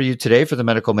have for you today for the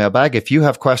medical mailbag. If you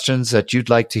have questions that you'd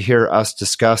like to hear us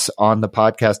discuss on the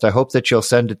podcast, I hope that you'll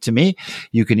send it to me.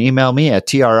 You can email me at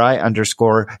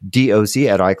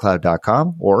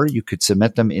tri_doc@icloud.com, or you could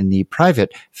submit them in the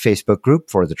private Facebook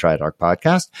group for the TriDoc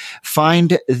podcast.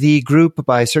 Find the group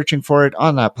by searching for it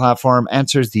on that platform.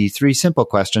 Answers the 3 simple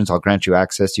questions. I'll grant you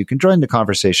access. You can join the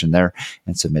conversation there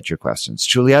and submit your questions.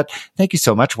 Juliet, thank you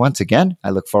so much once again. I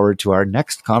look forward to our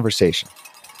next conversation.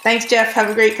 Thanks, Jeff. Have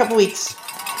a great couple weeks.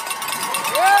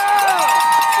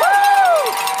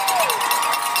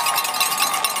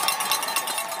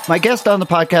 My guest on the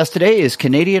podcast today is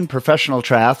Canadian professional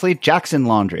triathlete Jackson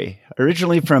Landry.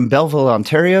 Originally from Belleville,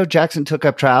 Ontario, Jackson took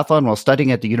up triathlon while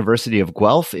studying at the University of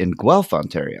Guelph in Guelph,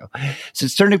 Ontario.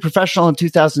 Since turning professional in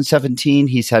 2017,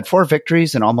 he's had 4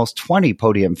 victories and almost 20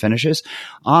 podium finishes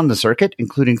on the circuit,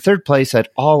 including 3rd place at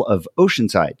all of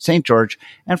Oceanside, St. George,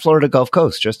 and Florida Gulf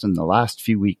Coast just in the last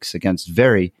few weeks against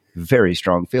very, very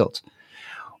strong fields.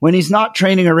 When he's not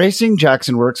training or racing,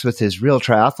 Jackson works with his Real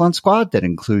Triathlon squad that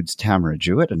includes Tamara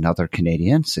Jewett, another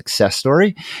Canadian success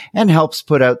story, and helps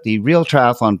put out the Real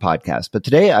Triathlon podcast. But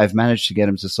today I've managed to get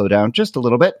him to slow down just a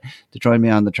little bit to join me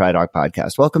on the TriDoc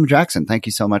podcast. Welcome, Jackson. Thank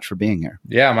you so much for being here.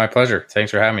 Yeah, my pleasure.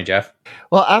 Thanks for having me, Jeff.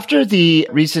 Well, after the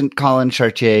recent Colin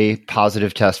Chartier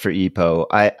positive test for EPO,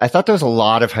 I thought there was a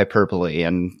lot of hyperbole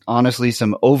and honestly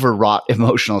some overwrought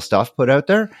emotional stuff put out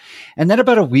there. And then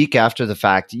about a week after the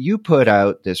fact, you put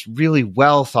out this really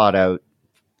well thought out,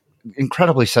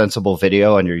 incredibly sensible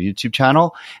video on your YouTube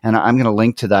channel. And I'm going to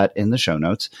link to that in the show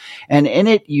notes. And in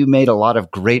it, you made a lot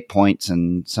of great points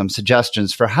and some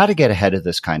suggestions for how to get ahead of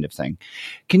this kind of thing.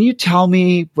 Can you tell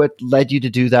me what led you to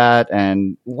do that?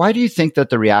 And why do you think that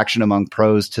the reaction among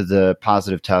pros to the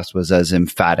positive test was as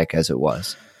emphatic as it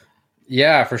was?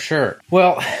 Yeah, for sure.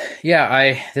 Well,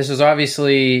 yeah, this is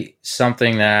obviously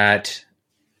something that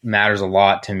matters a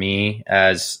lot to me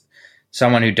as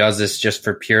someone who does this just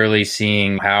for purely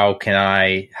seeing how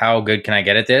good can I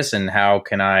get at this, and how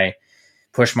can I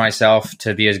push myself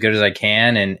to be as good as I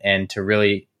can, and to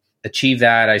really achieve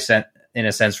that. In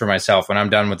a sense for myself, when I'm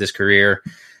done with this career,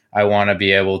 I want to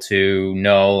be able to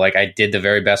know like I did the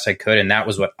very best I could, and that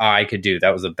was what I could do.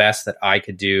 That was the best that I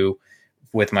could do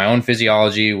with my own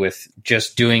physiology, with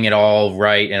just doing it all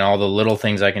right and all the little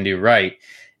things I can do right.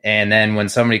 And then when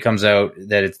somebody comes out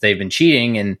that they've been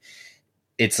cheating, and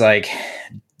it's like,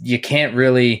 you can't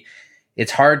really,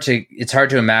 it's hard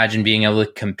to imagine being able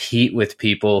to compete with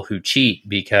people who cheat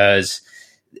because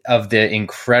of the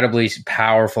incredibly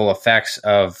powerful effects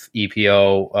of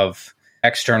EPO, of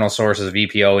external sources of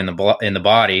EPO in the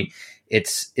body.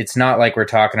 It's not like we're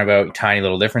talking about tiny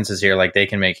little differences here. Like, they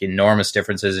can make enormous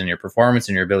differences in your performance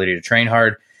and your ability to train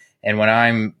hard. And when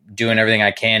I'm doing everything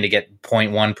I can to get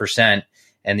 0.1%,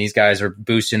 and these guys are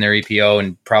boosting their EPO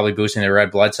and probably boosting their red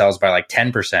blood cells by like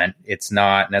 10%, it's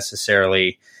not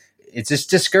necessarily, it's just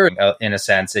discouraging in a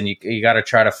sense. And you got to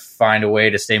try to find a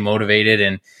way to stay motivated.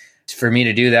 And for me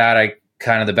to do that,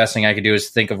 the best thing I could do is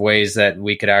think of ways that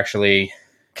we could actually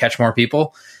catch more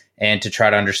people and to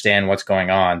try to understand what's going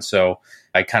on. So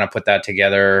I kind of put that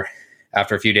together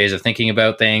after a few days of thinking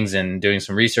about things and doing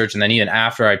some research. And then even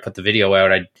after I put the video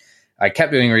out, I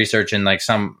kept doing research and like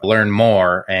learn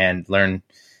more and learned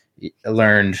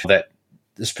that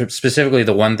specifically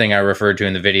the one thing I referred to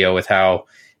in the video with how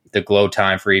the glow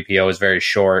time for EPO is very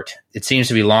short. It seems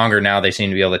to be longer now. They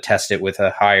seem to be able to test it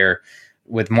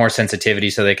with more sensitivity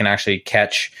so they can actually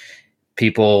catch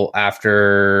people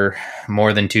after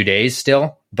more than 2 days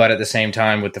still. But at the same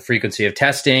time, with the frequency of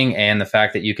testing and the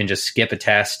fact that you can just skip a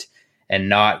test and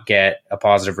not get a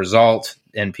positive result,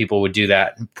 and people would do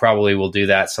that, probably will do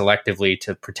that selectively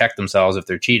to protect themselves if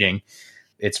they're cheating.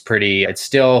 It's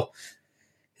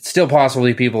still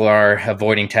possibly people are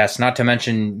avoiding tests, not to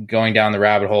mention going down the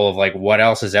rabbit hole of like what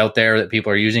else is out there that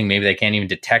people are using. Maybe they can't even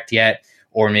detect yet,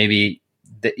 or maybe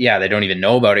they don't even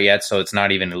know about it yet. So it's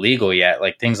not even illegal yet,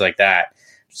 like things like that.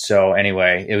 So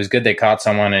anyway, it was good they caught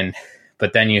someone,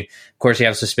 but then of course you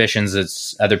have suspicions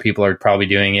that other people are probably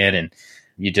doing it, and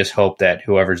you just hope that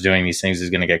whoever's doing these things is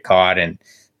going to get caught and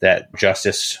that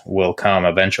justice will come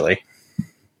eventually.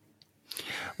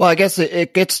 Well, I guess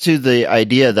it gets to the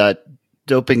idea that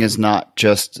doping is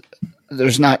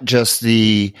there's not just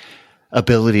the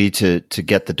ability to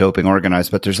get the doping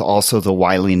organized, but there's also the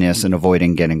wiliness in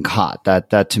avoiding getting caught.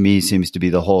 That to me seems to be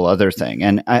the whole other thing.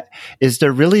 And is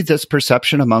there really this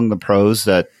perception among the pros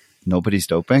that nobody's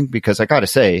doping? Because I got to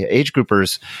say, age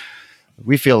groupers,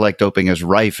 we feel like doping is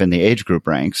rife in the age group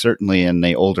ranks, certainly in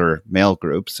the older male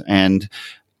groups. And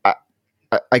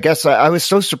I guess I was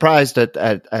so surprised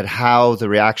at how the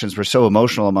reactions were so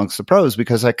emotional amongst the pros,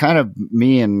 because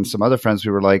me and some other friends,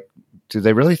 we were like, do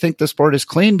they really think the sport is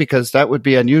clean? Because that would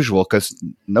be unusual, because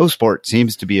no sport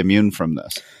seems to be immune from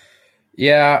this.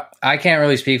 Yeah, I can't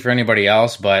really speak for anybody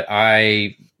else, but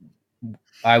I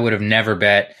would have never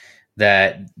bet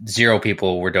that 0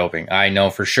 people were doping. I know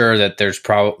for sure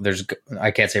that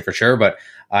I can't say for sure, but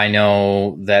I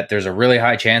know that there's a really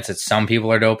high chance that some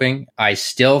people are doping. I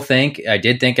still think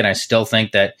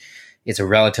that it's a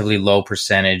relatively low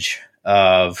percentage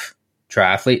of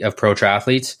pro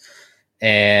triathletes.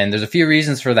 And there's a few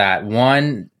reasons for that.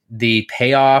 One, the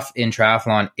payoff in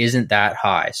triathlon isn't that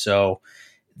high. So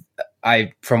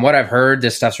from what I've heard,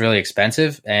 this stuff's really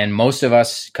expensive, and most of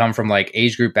us come from like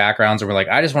age group backgrounds, and we're like,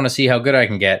 I just want to see how good I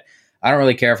can get. I don't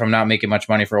really care if I'm not making much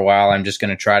money for a while. I'm just going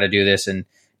to try to do this and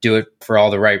do it for all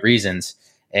the right reasons.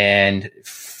 And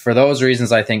for those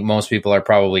reasons, I think most people are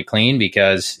probably clean,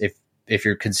 because if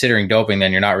you're considering doping,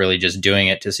 then you're not really just doing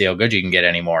it to see how good you can get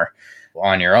anymore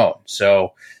on your own.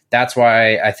 So that's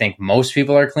why I think most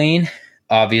people are clean.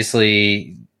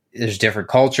 Obviously, there's different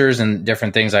cultures and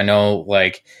different things. I know,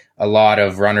 like a lot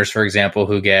of runners, for example,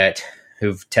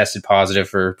 who've tested positive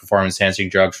for performance-enhancing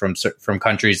drugs from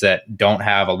countries that don't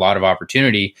have a lot of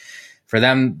opportunity. For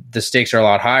them, the stakes are a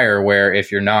lot higher, where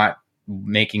if you're not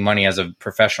making money as a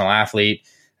professional athlete,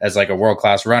 as like a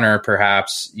world-class runner,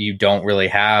 perhaps you don't really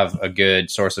have a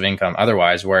good source of income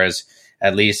otherwise. Whereas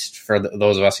at least for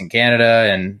those of us in Canada,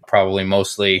 and probably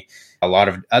mostly a lot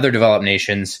of other developed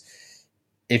nations,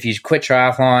 if you quit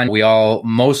triathlon,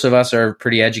 most of us are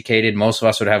pretty educated. Most of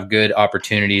us would have good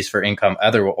opportunities for income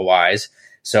otherwise.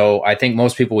 So I think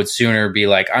most people would sooner be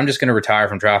like, I'm just going to retire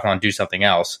from triathlon, do something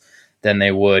else, than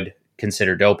they would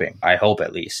consider doping. I hope,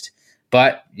 at least.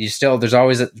 But there's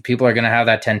always people are going to have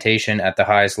that temptation at the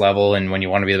highest level, and when you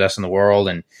want to be the best in the world.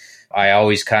 And I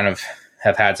always kind of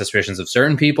have had suspicions of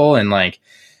certain people, and like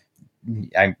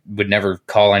I would never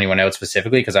call anyone out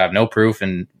specifically because I have no proof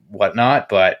and whatnot.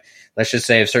 But let's just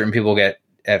say if certain people get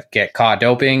caught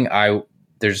doping,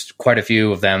 there's quite a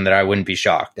few of them that I wouldn't be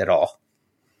shocked at all.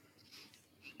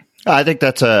 I think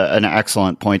that's an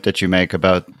excellent point that you make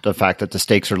about the fact that the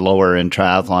stakes are lower in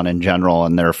triathlon in general,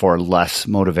 and therefore less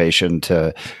motivation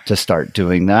to start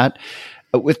doing that.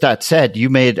 With that said, you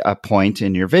made a point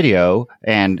in your video,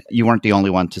 and you weren't the only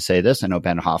one to say this. I know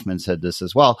Ben Hoffman said this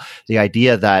as well. The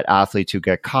idea that athletes who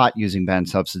get caught using banned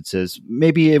substances,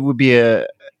 maybe it would be a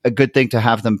good thing to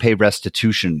have them pay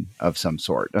restitution of some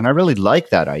sort. And I really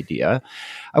like that idea.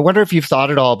 I wonder if you've thought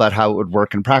at all about how it would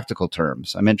work in practical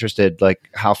terms. I'm interested, like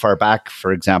how far back,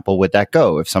 for example, would that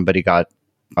go? If somebody got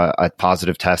a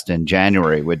positive test in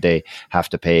January, would they have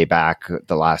to pay back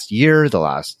the last year, the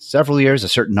last several years, a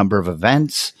certain number of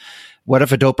events? What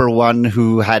if a doper won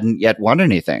who hadn't yet won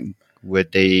anything?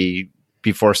 Would they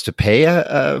be forced to pay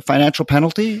a financial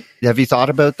penalty? Have you thought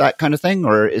about that kind of thing?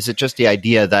 Or is it just the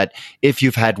idea that if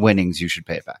you've had winnings, you should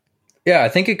pay it back? Yeah, I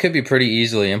think it could be pretty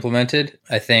easily implemented.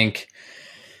 I think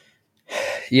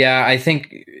it'd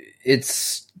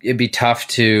be tough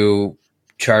to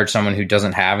charge someone who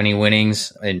doesn't have any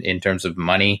winnings in terms of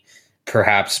money.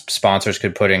 Perhaps sponsors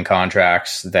could put in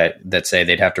contracts that say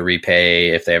they'd have to repay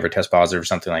if they ever test positive or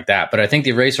something like that. But I think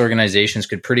the race organizations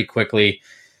could pretty quickly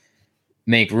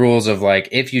make rules of like,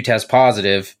 if you test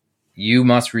positive, you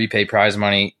must repay prize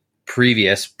money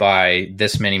previous by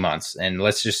this many months. And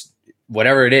let's just,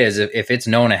 whatever it is, if it's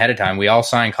known ahead of time, we all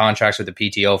sign contracts with the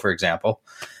PTO, for example.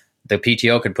 The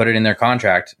PTO could put it in their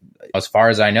contract. As far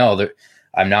as I know,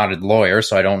 I'm not a lawyer,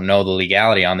 so I don't know the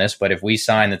legality on this, but if we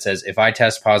sign that says, if I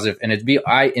test positive, and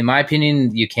in my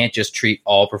opinion, you can't just treat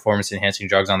all performance enhancing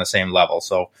drugs on the same level.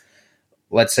 So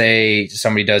let's say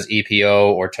somebody does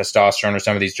EPO or testosterone or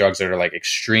some of these drugs that are like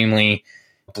extremely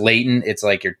blatant. It's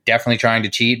like you're definitely trying to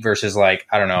cheat versus like,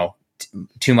 I don't know,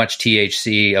 too much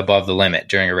THC above the limit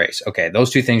during a race. Okay, those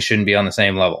two things shouldn't be on the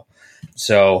same level.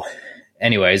 So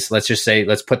anyways,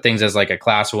 let's put things as like a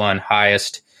class 1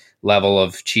 highest level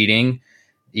of cheating,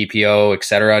 EPO,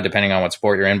 etc., depending on what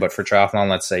sport you're in. But for triathlon,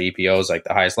 let's say EPO is like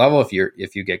the highest level.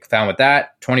 If you get found with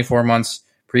that, 24 months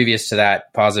previous to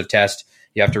that positive test,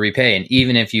 you have to repay. And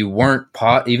even if you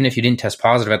didn't test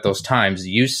positive at those times,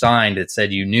 you signed that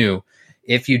said you knew.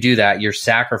 If you do that, you're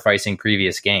sacrificing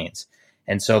previous gains.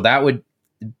 And so that would,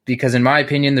 because in my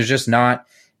opinion, there's just not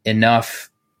enough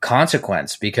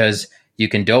consequence, because you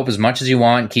can dope as much as you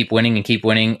want and keep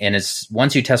winning. And it's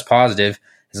once you test positive,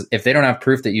 if they don't have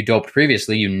proof that you doped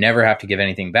previously, you never have to give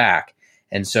anything back.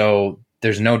 And so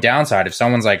there's no downside. If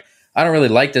someone's like, I don't really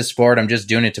like this sport, I'm just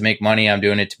doing it to make money, I'm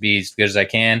doing it to be as good as I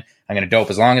can, I'm going to dope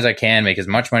as long as I can, make as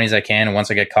much money as I can, and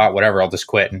once I get caught, whatever, I'll just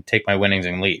quit and take my winnings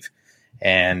and leave.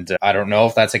 And I don't know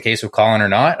if that's the case with Colin or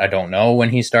not. I don't know when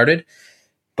he started.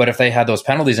 But if they had those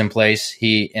penalties in place,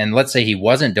 and let's say he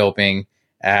wasn't doping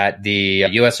at the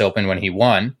US Open when he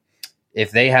won,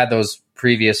 if they had those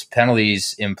previous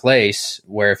penalties in place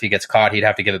where if he gets caught, he'd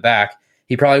have to give it back,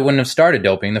 he probably wouldn't have started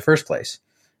doping in the first place.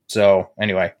 So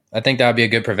anyway, I think that would be a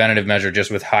good preventative measure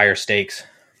just with higher stakes.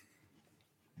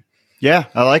 Yeah,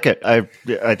 I like it. I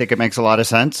think it makes a lot of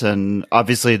sense. And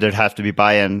obviously there'd have to be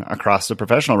buy-in across the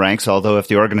professional ranks. Although if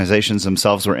the organizations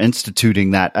themselves were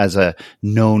instituting that as a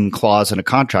known clause in a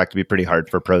contract, it'd be pretty hard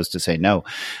for pros to say no.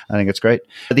 I think it's great.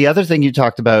 The other thing you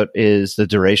talked about is the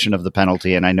duration of the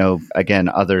penalty. And I know, again,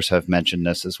 others have mentioned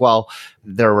this as well.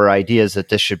 There were ideas that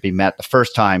this should be met the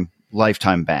first time,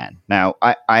 lifetime ban. Now,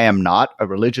 I am not a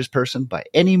religious person by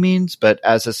any means, but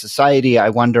as a society, I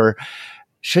wonder,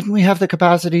 shouldn't we have the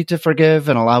capacity to forgive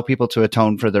and allow people to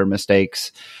atone for their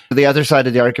mistakes? The other side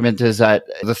of the argument is that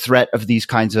the threat of these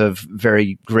kinds of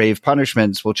very grave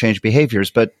punishments will change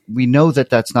behaviors, but we know that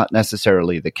that's not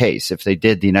necessarily the case. If they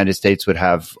did, the United States would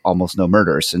have almost no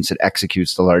murder, since it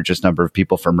executes the largest number of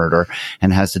people for murder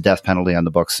and has the death penalty on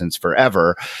the books since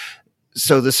forever.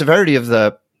 So the severity of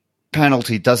the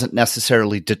penalty doesn't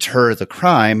necessarily deter the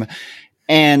crime.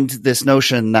 And this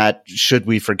notion that should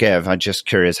we forgive? I'm just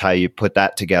curious how you put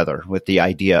that together with the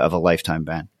idea of a lifetime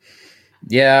ban.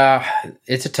 Yeah,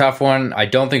 it's a tough one. I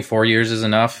don't think 4 years is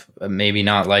enough, maybe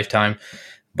not lifetime.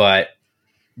 But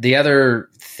the other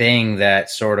thing that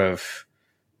sort of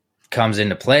comes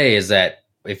into play is that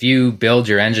if you build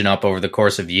your engine up over the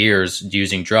course of years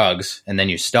using drugs and then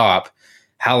you stop,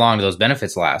 how long do those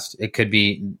benefits last?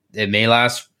 It may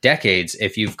last decades.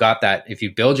 If you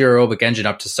build your aerobic engine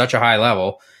up to such a high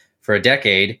level for a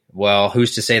decade, well,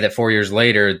 who's to say that 4 years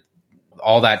later,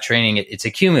 all that training, it's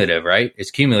cumulative, right? It's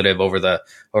cumulative over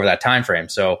that time frame.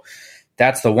 So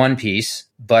that's the one piece.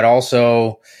 But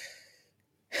also,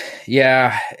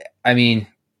 yeah, I mean,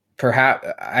 perhaps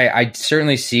I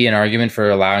certainly see an argument for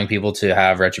allowing people to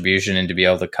have retribution and to be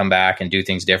able to come back and do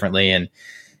things differently and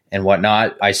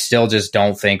whatnot. I still just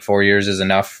don't think 4 years is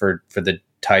enough for the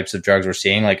types of drugs we're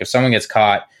seeing. Like if someone gets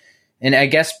caught, and I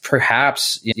guess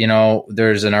perhaps,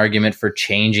 there's an argument for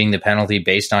changing the penalty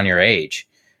based on your age.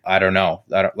 I don't know.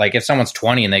 Like if someone's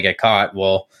 20 and they get caught,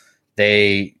 well,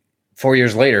 4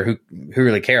 years later, who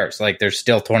really cares? Like they're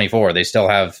still 24. They still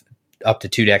have up to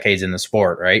 2 decades in the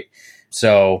sport, right?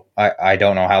 So I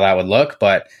don't know how that would look,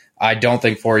 but I don't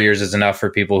think 4 years is enough for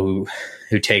people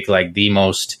who take like the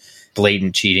most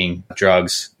blatant cheating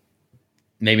drugs.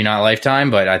 Maybe not lifetime,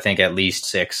 but I think at least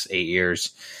 6-8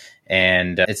 years.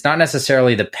 And it's not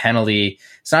necessarily the penalty.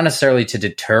 It's not necessarily to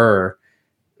deter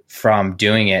from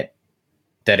doing it,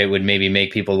 that it would maybe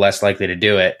make people less likely to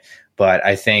do it. But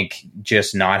I think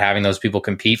just not having those people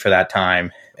compete for that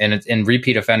time, and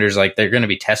repeat offenders, like they're going to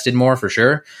be tested more for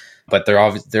sure, but they're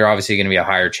obviously going to be a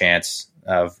higher chance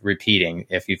of repeating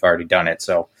if you've already done it.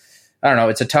 So I don't know.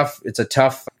 It's a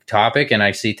tough topic, and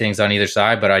I see things on either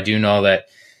side, but I do know that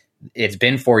it's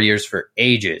been 4 years for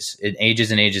ages. And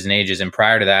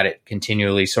prior to that, it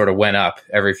continually sort of went up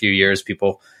every few years.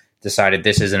 People decided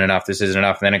this isn't enough. And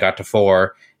then it got to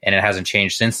 4 and it hasn't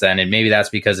changed since then. And maybe that's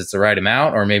because it's the right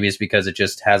amount, or maybe it's because it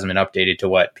just hasn't been updated to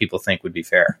what people think would be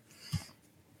fair.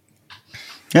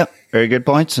 Yep. Very good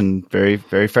points and very,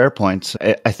 very fair points.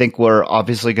 I think we're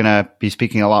obviously going to be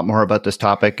speaking a lot more about this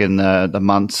topic in the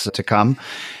months to come.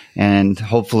 And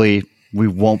hopefully we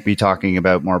won't be talking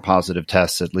about more positive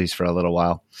tests, at least for a little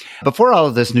while. Before all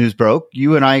of this news broke,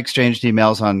 you and I exchanged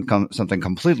emails on something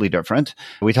completely different.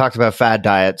 We talked about fad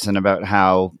diets and about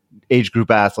how age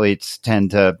group athletes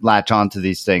tend to latch onto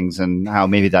these things and how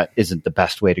maybe that isn't the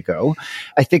best way to go.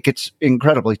 I think it's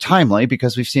incredibly timely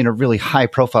because we've seen a really high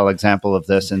profile example of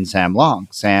this in Sam Long.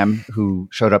 Sam, who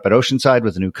showed up at Oceanside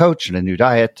with a new coach and a new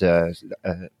diet,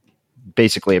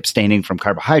 basically abstaining from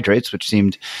carbohydrates, which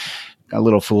seemed a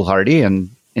little foolhardy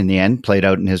and in the end played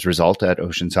out in his result at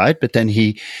Oceanside. But then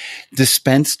he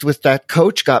dispensed with that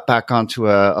coach, got back onto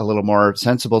a little more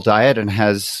sensible diet and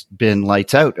has been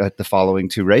lights out at the following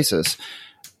two races.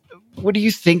 What do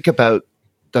you think about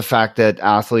the fact that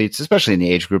athletes, especially in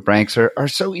the age group ranks, are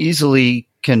so easily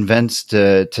convinced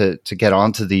to get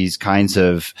onto these kinds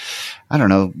of, I don't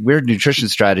know, weird nutrition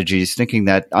strategies, thinking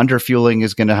that underfueling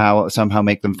is going to somehow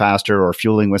make them faster or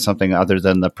fueling with something other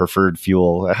than the preferred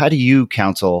fuel? How do you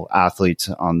counsel athletes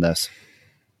on this?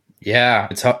 Yeah,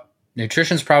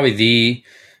 nutrition's probably the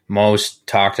most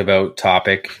talked about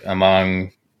topic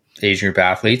among age group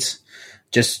athletes,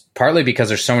 just partly because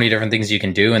there's so many different things you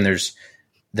can do, and there's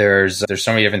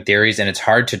so many different theories, and it's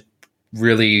hard to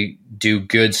really do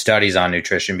good studies on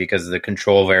nutrition because the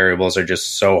control variables are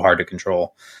just so hard to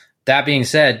control. That being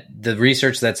said, the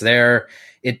research that's there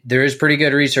is pretty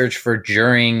good research for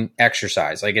during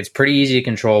exercise. Like, it's pretty easy to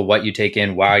control what you take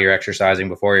in while you're exercising,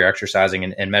 before you're exercising,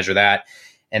 and measure that.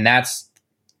 And that's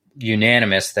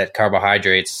unanimous that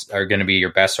carbohydrates are going to be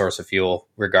your best source of fuel,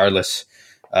 regardless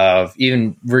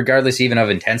even of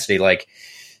intensity. Like,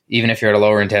 even if you're at a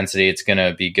lower intensity, it's going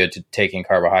to be good to take in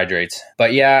carbohydrates.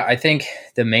 But yeah, I think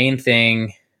the main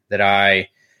thing that I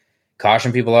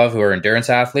caution people of who are endurance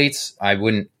athletes, I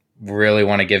wouldn't really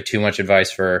want to give too much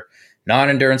advice for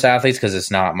non-endurance athletes because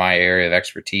it's not my area of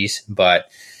expertise,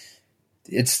 but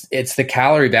it's the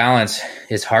calorie balance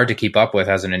is hard to keep up with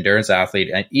as an endurance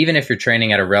athlete. And even if you're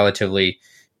training at a relatively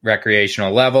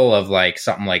recreational level of like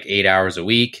something like 8 hours a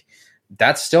week,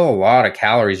 that's still a lot of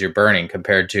calories you're burning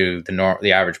compared to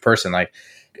the average person. Like,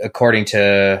 according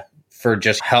to, for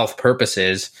just health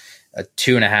purposes,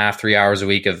 2.5, 3 hours a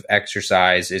week of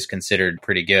exercise is considered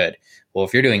pretty good. Well,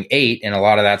 if you're doing 8 and a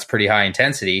lot of that's pretty high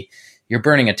intensity, you're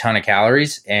burning a ton of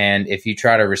calories. And if you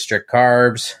try to restrict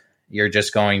carbs, you're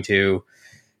going to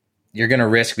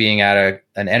risk being at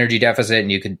an energy deficit,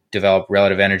 and you could develop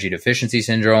relative energy deficiency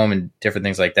syndrome and different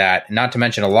things like that. Not to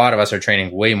mention, a lot of us are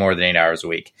training way more than 8 hours a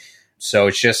week. So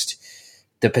it's just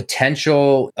the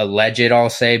potential alleged, I'll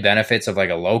say, benefits of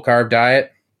like a low carb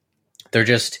diet. They're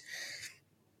just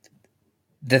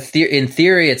in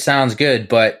theory, it sounds good,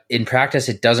 but in practice,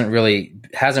 it hasn't really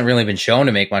been shown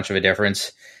to make much of a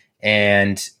difference.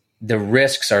 And the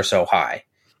risks are so high.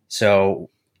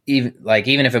 So even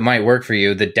if it might work for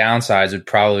you, the downsides would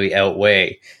probably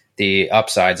outweigh the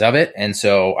upsides of it. And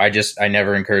so I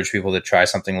never encourage people to try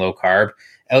something low carb.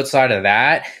 Outside of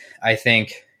that, I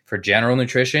think for general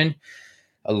nutrition,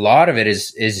 a lot of it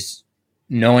is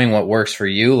knowing what works for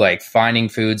you, like finding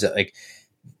foods that, like,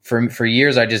 for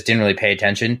years, I just didn't really pay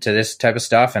attention to this type of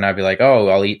stuff. And I'd be like, oh,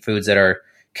 I'll eat foods that are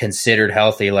considered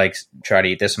healthy, like try to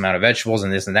eat this amount of vegetables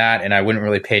and this and that. And I wouldn't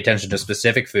really pay attention to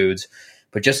specific foods.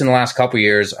 But just in the last couple of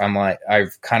years,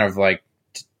 I've kind of like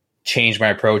changed my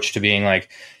approach to being like,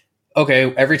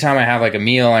 okay, every time I have like a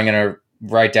meal, I'm going to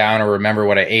write down or remember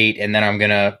what I ate. And then I'm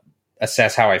going to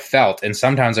assess how I felt. And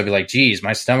sometimes I'd be like, geez,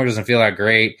 my stomach doesn't feel that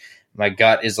great. My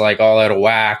gut is like all out of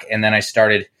whack. And then I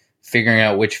started figuring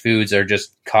out which foods are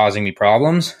just causing me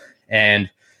problems. And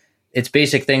it's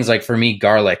basic things like, for me,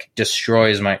 garlic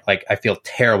destroys I feel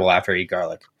terrible after I eat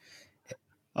garlic.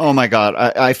 Oh my God.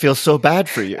 I feel so bad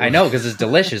for you. I know, because it's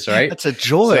delicious, right? It's a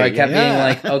joy. So I kept being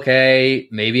like, okay,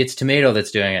 maybe it's tomato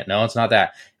that's doing it. No, it's not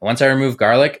that. And once I removed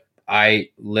garlic, I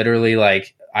literally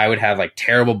I would have like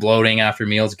terrible bloating after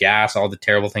meals, gas, all the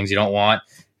terrible things you don't want,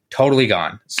 totally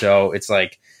gone. So it's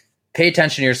like, pay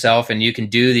attention to yourself, and you can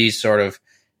do these sort of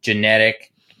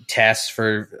genetic tests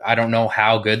for, I don't know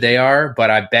how good they are, but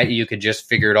I bet you could just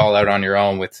figure it all out on your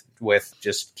own with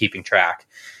just keeping track.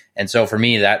 And so for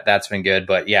me, that's been good.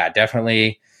 But yeah,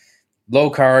 definitely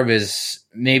low carb is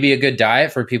maybe a good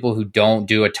diet for people who don't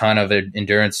do a ton of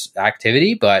endurance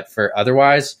activity, but for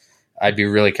otherwise, I'd be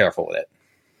really careful with it.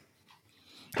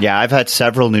 Yeah, I've had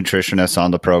several nutritionists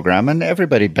on the program, and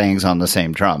everybody bangs on the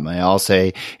same drum. They all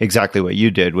say exactly what you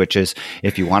did, which is,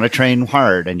 if you want to train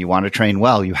hard and you want to train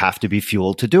well, you have to be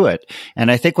fueled to do it.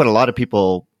 And I think what a lot of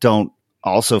people don't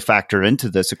also factor into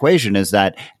this equation is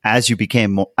that as you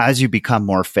become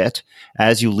more fit,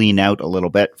 as you lean out a little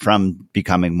bit from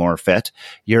becoming more fit,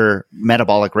 your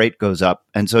metabolic rate goes up.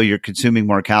 And so you're consuming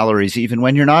more calories even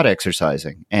when you're not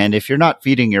exercising. And if you're not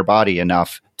feeding your body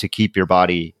enough to keep your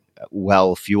body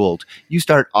well fueled, you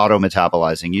start auto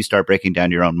metabolizing, you start breaking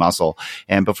down your own muscle.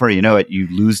 And before you know it, you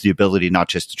lose the ability not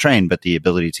just to train, but the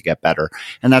ability to get better.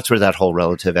 And that's where that whole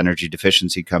relative energy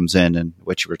deficiency comes in, and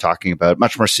what you were talking about,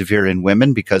 much more severe in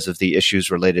women because of the issues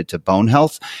related to bone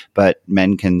health. But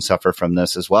men can suffer from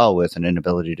this as well, with an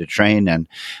inability to train and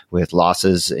with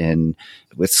losses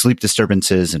with sleep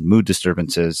disturbances and mood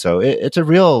disturbances. So it's a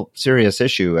real serious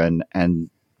issue. And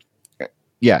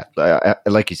yeah,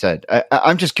 like you said,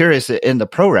 I'm just curious in the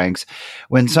pro ranks,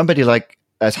 when somebody like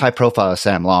as high profile as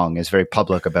Sam Long is very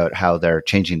public about how they're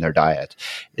changing their diet.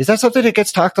 Is that something that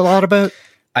gets talked a lot about?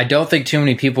 I don't think too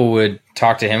many people would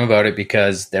talk to him about it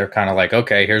because they're kind of like,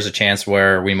 okay, here's a chance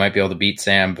where we might be able to beat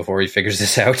Sam before he figures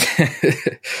this out.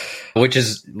 Which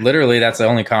is literally, that's the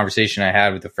only conversation I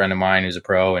had with a friend of mine who's a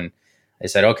pro. And I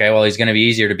said, okay, well, he's going to be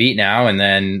easier to beat now. And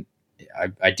then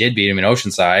I did beat him in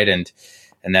Oceanside.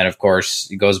 And then, of course,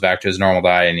 he goes back to his normal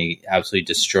diet and he absolutely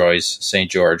destroys St.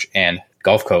 George and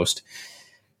Gulf Coast.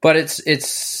 But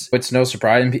it's no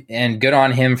surprise, and good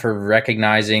on him for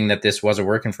recognizing that this wasn't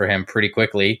working for him pretty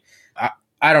quickly.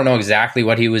 I don't know exactly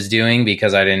what he was doing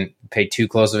because I didn't pay too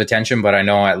close of attention, but I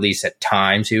know at least at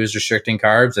times he was restricting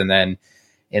carbs. And then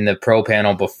in the pro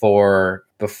panel before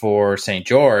St.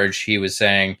 George, he was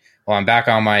saying, well, I'm back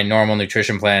on my normal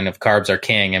nutrition plan of carbs are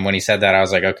king. And when he said that, I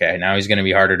was like, okay, now he's going to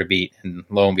be harder to beat. And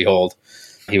lo and behold,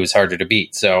 he was harder to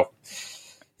beat. So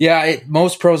yeah,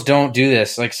 most pros don't do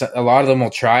this. Like a lot of them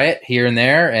will try it here and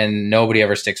there and nobody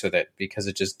ever sticks with it because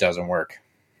it just doesn't work.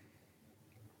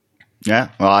 Yeah,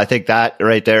 well, I think that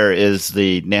right there is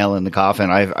the nail in the coffin.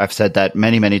 I've said that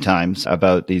many, many times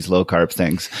about these low carb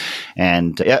things.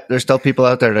 And yeah, there's still people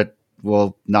out there that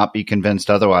will not be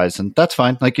convinced otherwise. And that's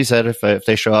fine. Like you said, if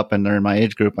they show up and they're in my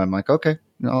age group, I'm like, okay,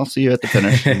 I'll see you at the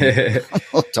finish.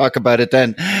 We'll talk about it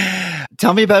then.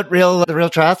 Tell me about the Real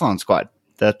Triathlon Squad.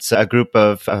 That's a group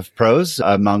of pros,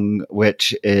 among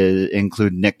which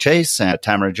include Nick Chase and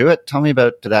Tamara Jewett. Tell me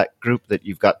about that group that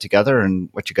you've got together and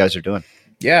what you guys are doing.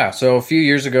 Yeah. So a few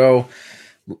years ago,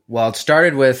 well, it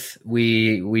started with,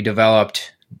 we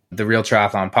developed the Real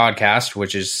Triathlon podcast,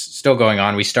 which is still going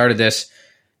on. We started this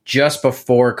just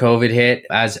before COVID hit.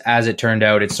 As it turned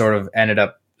out, it sort of ended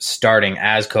up starting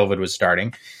as COVID was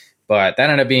starting. But that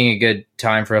ended up being a good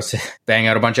time for us to bang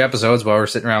out a bunch of episodes while we're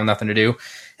sitting around with nothing to do.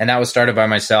 And that was started by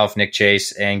myself, Nick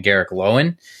Chase, and Garrick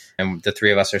Lowen. And the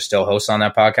three of us are still hosts on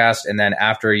that podcast. And then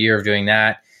after a year of doing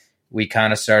that, we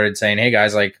kind of started saying, hey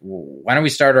guys, like, why don't we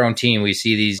start our own team? We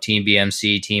see these Team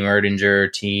BMC, Team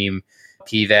Erdinger, Team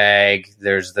PVAG,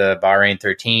 there's the Bahrain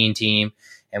 13 team.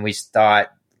 And we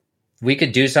thought we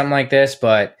could do something like this,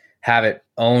 but have it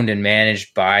owned and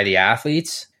managed by the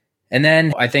athletes. And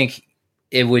then I think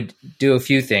it would do a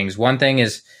few things. One thing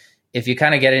is, if you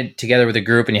kind of get it together with a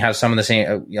group and you have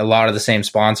a lot of the same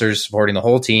sponsors supporting the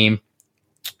whole team,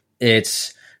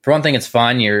 for one thing, it's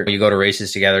fun. You go to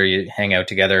races together, you hang out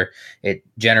together. It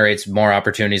generates more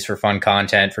opportunities for fun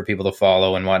content for people to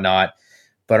follow and whatnot.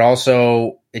 But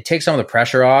also, it takes some of the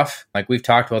pressure off. Like we've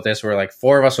talked about this, where like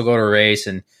four of us will go to a race,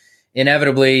 and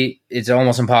inevitably, it's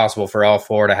almost impossible for all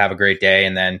four to have a great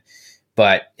day.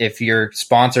 But if your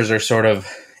sponsors are sort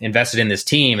of invested in this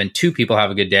team and two people have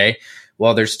a good day,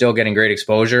 well, they're still getting great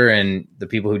exposure, and the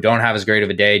people who don't have as great of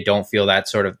a day don't feel that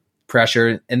sort of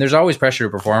pressure. And there's always pressure to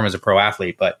perform as a pro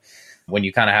athlete, but when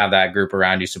you kind of have that group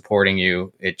around you supporting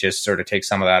you, it just sort of takes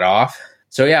some of that off.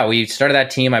 So yeah, we started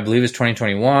that team, I believe it was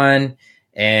 2021.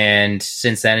 And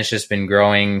since then, it's just been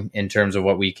growing in terms of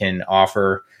what we can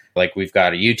offer. Like we've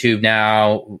got a YouTube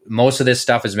now. Most of this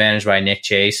stuff is managed by Nick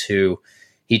Chase, who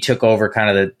he took over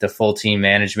kind of the full team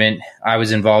management. I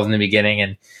was involved in the beginning,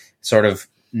 and sort of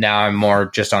now I'm more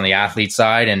just on the athlete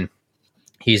side, and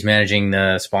he's managing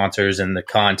the sponsors and the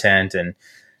content and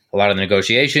a lot of the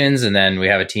negotiations. And then we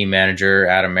have a team manager,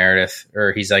 Adam Meredith,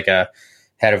 or he's like a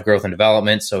head of growth and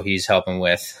development. So he's helping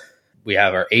we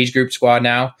have our age group squad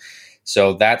now.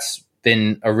 So that's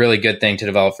been a really good thing to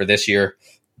develop for this year,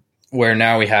 where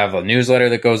now we have a newsletter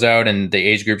that goes out, and the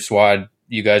age group squad,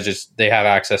 you guys they have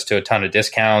access to a ton of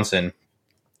discounts, and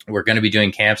we're going to be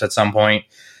doing camps at some point,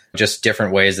 just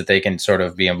different ways that they can sort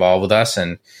of be involved with us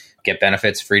and get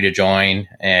benefits, free to join,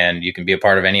 and you can be a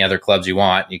part of any other clubs you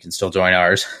want. You can still join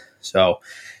ours. So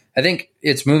I think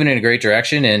it's moving in a great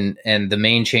direction. And the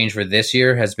main change for this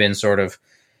year has been sort of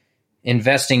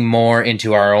investing more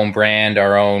into our own brand,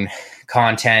 our own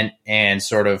content, and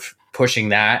sort of pushing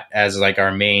that as like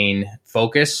our main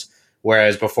focus.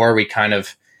 Whereas before we kind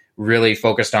of really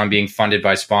focused on being funded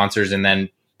by sponsors, and then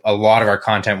a lot of our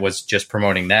content was just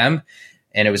promoting them.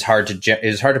 And it was hard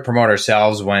to promote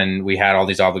ourselves when we had all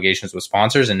these obligations with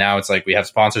sponsors. And now it's like we have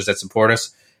sponsors that support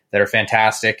us that are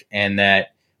fantastic and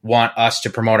that want us to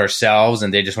promote ourselves,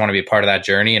 and they just want to be a part of that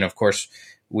journey. And of course,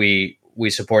 we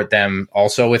support them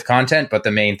also with content, but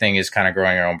the main thing is kind of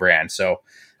growing our own brand. So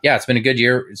yeah, it's been a good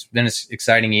year. It's been an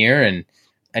exciting year, and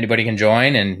anybody can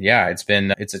join. And yeah,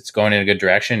 it's going in a good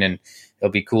direction, and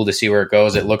it'll be cool to see where it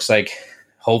goes. It looks like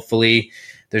hopefully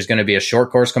there's going to be a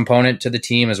short course component to the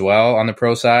team as well on the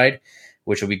pro side,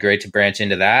 which will be great to branch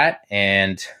into that.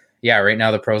 And yeah, right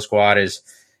now the pro squad is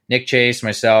Nick Chase,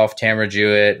 myself, Tamara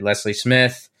Jewett, Leslie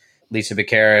Smith, Lisa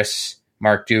Becaris,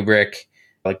 Mark Dubrick,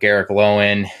 Garrick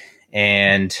Lowen,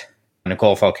 and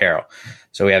Nicole Falcaro.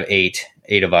 So we have eight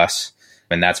of us,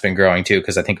 and that's been growing too,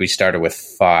 because I think we started with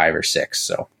 5 or 6.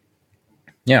 So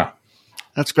yeah.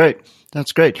 That's great.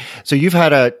 That's great. So you've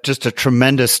had just a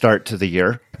tremendous start to the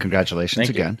year. Congratulations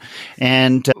again.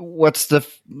 And what's the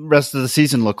rest of the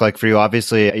season look like for you?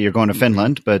 Obviously, you're going to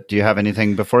Finland, but do you have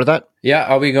anything before that? Yeah,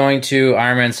 I'll be going to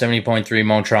Ironman 70.3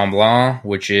 Mont Tremblant,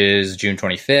 which is June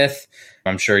 25th.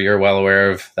 I'm sure you're well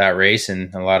aware of that race,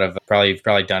 and a lot of you've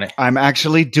probably done it. I'm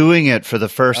actually doing it for the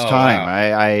first time.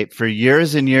 Wow. I for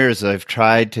years and years, I've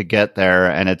tried to get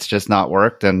there, and it's just not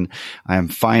worked. And I'm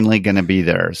finally going to be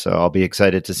there, so I'll be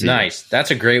excited to see. Nice, that's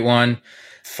a great one.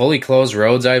 Fully closed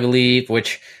roads, I believe,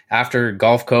 which after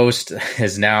Gulf Coast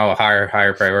is now a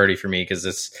higher priority for me,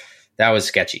 because that was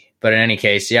sketchy. But in any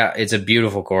case, yeah, it's a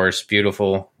beautiful course,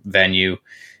 beautiful venue,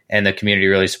 and the community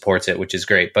really supports it, which is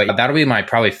great. But that'll be my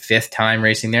probably 5th time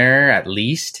racing there, at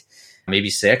least, maybe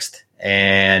 6th.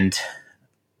 And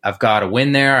I've got a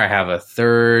win there. I have a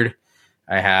 3rd.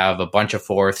 I have a bunch of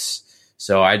 4ths.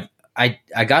 So I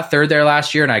got 3rd there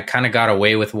last year, and I kind of got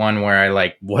away with one where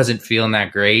I wasn't feeling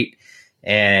that great,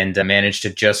 and I managed to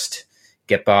just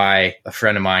get by a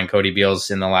friend of mine, Cody Beals,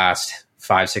 in the last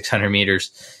 500-600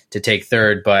 meters to take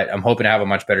 3rd. But I'm hoping to have a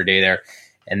much better day there.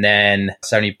 And then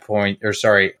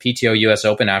PTO US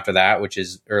Open after that, which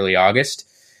is early August.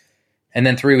 And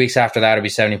then 3 weeks after that, it'll be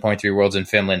 70.3 Worlds in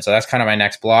Finland. So that's kind of my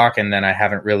next block. And then I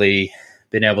haven't really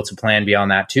been able to plan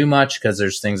beyond that too much, because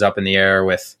there's things up in the air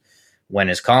with when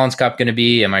is Collins Cup going to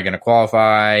be? Am I going to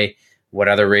qualify? What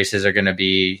other races are going to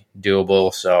be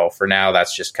doable? So for now,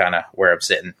 that's just kind of where I'm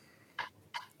sitting.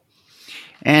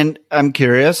 And I'm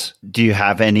curious, do you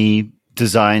have any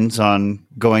designs on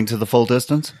going to the full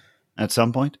distance at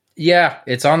some point? Yeah,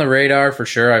 it's on the radar for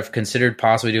sure. I've considered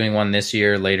possibly doing one this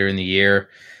year, later in the year.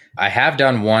 I have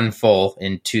done one full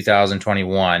in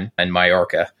 2021 in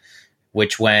Mallorca,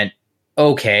 which went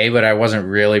okay, but I wasn't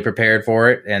really prepared for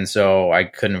it. And so I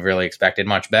couldn't have really expected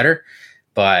much better.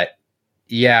 But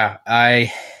yeah,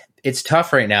 it's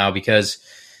tough right now, because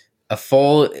a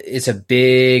full, it's a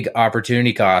big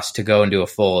opportunity cost to go and do a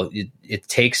full. It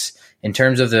takes, in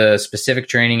terms of the specific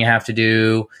training you have to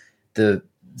do, the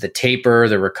taper,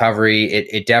 the recovery,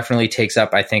 it definitely takes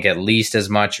up, I think, at least as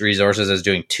much resources as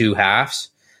doing 2 halves,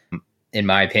 in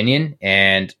my opinion.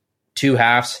 And 2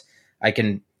 halves,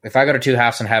 if I go to 2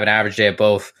 halves and have an average day at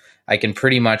both, I can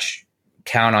pretty much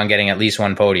count on getting at least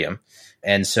one podium.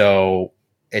 And so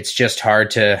it's just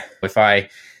hard to, if I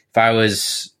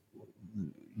was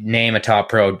name a top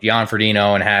pro, Jan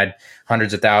Frodeno, and had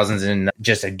hundreds of thousands in,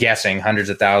 just guessing, hundreds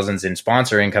of thousands in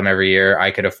sponsor income every year,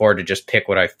 I could afford to just pick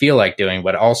what I feel like doing.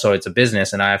 But also it's a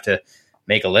business, and I have to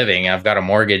make a living. I've got a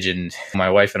mortgage, and my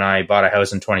wife and I bought a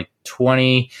house in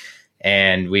 2020,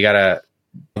 and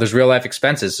there's real life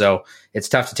expenses. So it's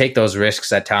tough to take those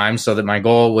risks at times. So that my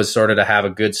goal was sort of to have a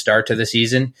good start to the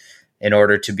season in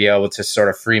order to be able to sort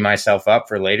of free myself up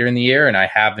for later in the year. And I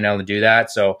have been able to do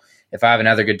that. So if I have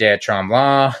another good day at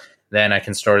Tremblant, then I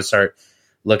can start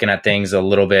looking at things a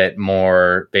little bit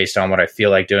more based on what I feel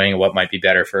like doing and what might be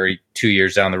better for 2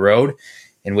 years down the road,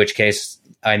 in which case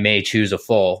I may choose a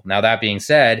full. Now, that being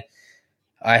said,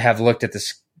 I have looked at the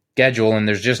schedule, and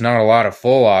there's just not a lot of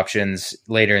full options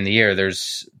later in the year.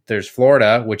 There's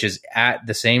Florida, which is at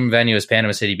the same venue as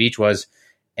Panama City Beach was,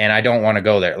 and I don't want to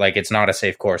go there. It's not a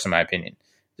safe course, in my opinion.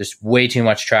 There's way too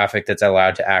much traffic that's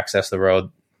allowed to access the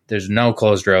road. There's no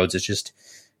closed roads. It's just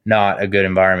not a good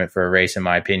environment for a race, in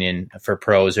my opinion, for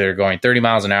pros who are going 30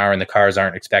 miles an hour and the cars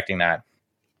aren't expecting that.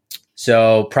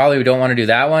 So probably we don't want to do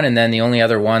that one. And then the only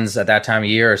other ones at that time of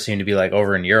year seem to be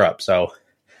over in Europe. So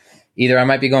either I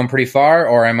might be going pretty far,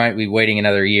 or I might be waiting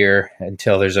another year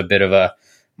until there's a bit of a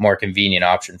more convenient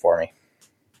option for me.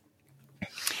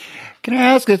 Can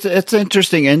I ask, it's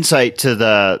interesting insight to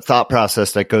the thought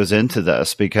process that goes into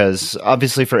this, because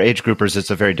obviously for age groupers,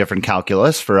 it's a very different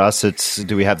calculus. For us, it's,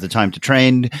 do we have the time to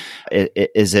train?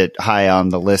 Is it high on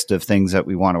the list of things that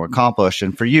we want to accomplish?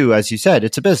 And for you, as you said,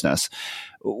 it's a business.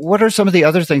 What are some of the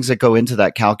other things that go into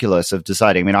that calculus of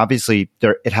deciding? I mean, obviously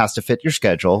it has to fit your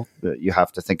schedule. You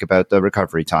have to think about the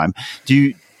recovery time.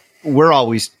 I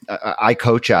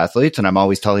coach athletes and I'm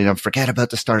always telling them, forget about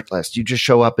the start list. You just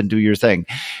show up and do your thing.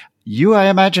 You, I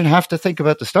imagine, have to think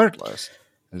about the start list.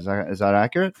 Is that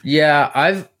accurate?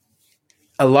 Yeah,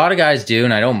 a lot of guys do,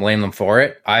 and I don't blame them for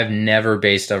it. I've never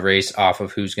based a race off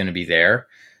of who's going to be there,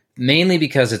 mainly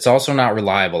because it's also not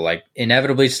reliable. Like,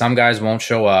 inevitably, some guys won't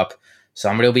show up.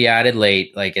 Somebody will be added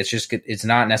late. Like, it's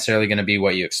not necessarily going to be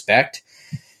what you expect.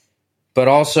 But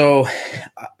also,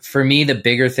 for me, the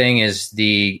bigger thing is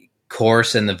the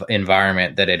course and the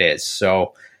environment that it is.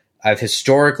 So I've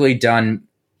historically done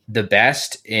the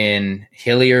best in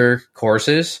hillier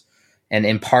courses. And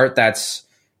in part, that's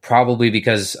probably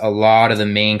because a lot of the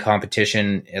main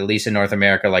competition, at least in North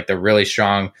America, like the really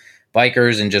strong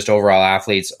bikers and just overall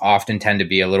athletes often tend to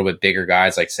be a little bit bigger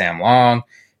guys like Sam Long,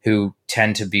 who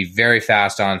tend to be very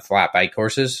fast on flat bike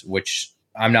courses, which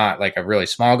I'm not like a really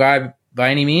small guy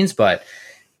by any means, but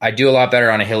I do a lot better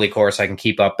on a hilly course. I can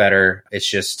keep up better. It's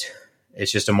just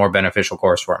a more beneficial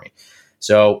course for me.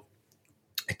 So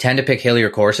I tend to pick hillier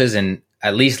courses, and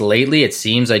at least lately, it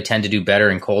seems I tend to do better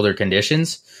in colder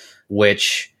conditions,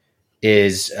 which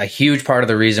is a huge part of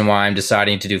the reason why I'm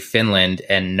deciding to do Finland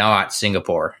and not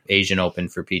Singapore Asian Open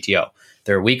for PTO.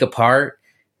 They're a week apart.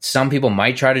 Some people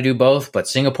might try to do both, but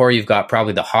Singapore, you've got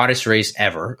probably the hottest race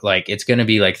ever. Like, it's going to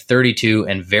be like 32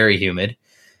 and very humid.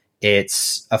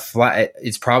 It's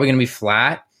probably going to be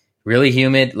flat, really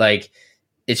humid. Like,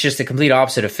 it's just the complete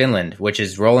opposite of Finland, which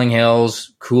is rolling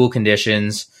hills, cool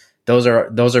conditions. Those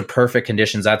are perfect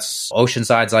conditions. That's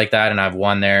Oceanside's like that, and I've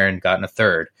won there and gotten a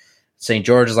third. St.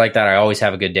 George is like that. I always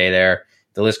have a good day there.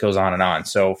 The list goes on and on.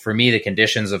 So for me, the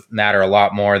conditions matter a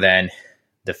lot more than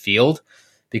the field,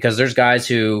 because there's guys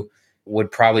who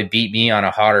would probably beat me on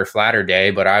a hotter, flatter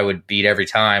day, but I would beat every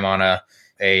time on a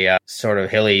sort of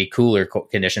hilly, cooler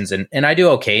conditions. And I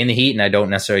do okay in the heat, and I don't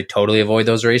necessarily totally avoid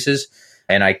those races.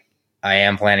 And I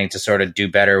am planning to sort of do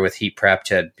better with heat prep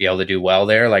to be able to do well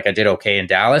there. Like, I did okay in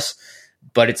Dallas,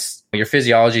 but it's your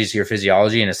physiology is your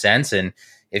physiology in a sense. And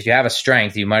if you have a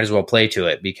strength, you might as well play to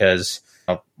it, because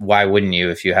why wouldn't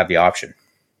you if you have the option?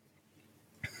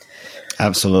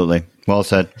 Absolutely. Well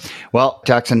said. Well,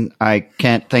 Jackson, I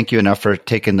can't thank you enough for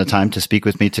taking the time to speak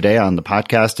with me today on the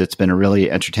podcast. It's been a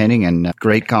really entertaining and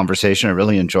great conversation. I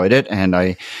really enjoyed it, and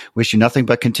I wish you nothing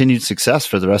but continued success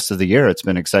for the rest of the year. It's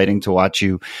been exciting to watch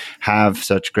you have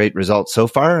such great results so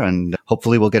far, and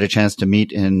hopefully we'll get a chance to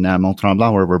meet in Mont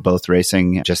Tremblant, where we're both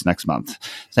racing just next month.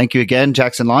 Thank you again,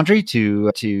 Jackson Landry,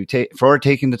 for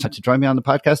taking the time to join me on the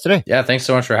podcast today. Yeah, thanks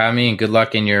so much for having me, and good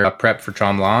luck in your prep for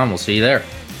Tremblant. We'll see you there.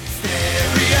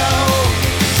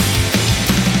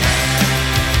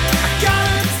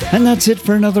 And that's it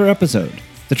for another episode.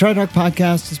 The TriDoc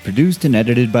Podcast is produced and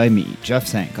edited by me, Jeff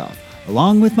Sankoff,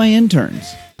 along with my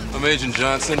interns. I'm Agent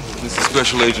Johnson. This is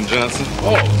Special Agent Johnson.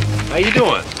 Oh, how you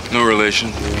doing? No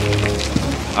relation.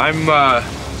 I'm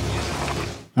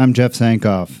Jeff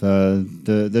Sankoff,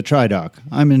 the TriDoc.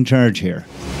 I'm in charge here.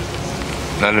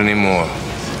 Not anymore.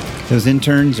 Those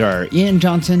interns are Ian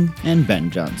Johnson and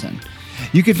Ben Johnson.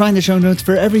 You can find the show notes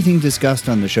for everything discussed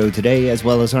on the show today, as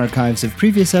well as archives of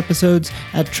previous episodes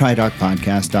at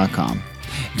tridocpodcast.com.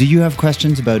 Do you have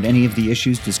questions about any of the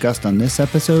issues discussed on this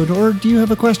episode, or do you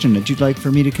have a question that you'd like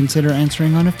for me to consider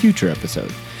answering on a future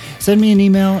episode? Send me an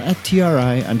email at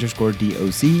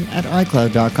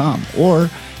tri_doc@icloud.com, or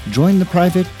join the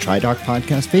private TriDoc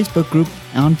Podcast Facebook group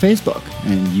on Facebook,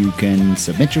 and you can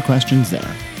submit your questions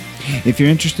there. If you're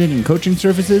interested in coaching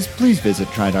services, please visit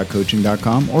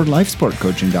tridoccoaching.com or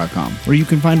lifesportcoaching.com, where you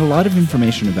can find a lot of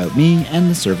information about me and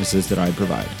the services that I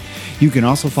provide. You can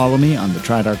also follow me on the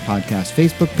TriDoc Podcast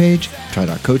Facebook page,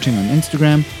 TriDoc Coaching on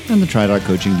Instagram, and the TriDoc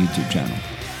Coaching YouTube channel.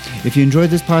 If you enjoyed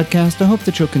this podcast, I hope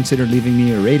that you'll consider leaving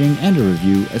me a rating and a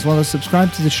review, as well as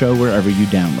subscribe to the show wherever you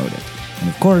download it. And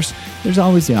of course, there's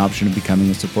always the option of becoming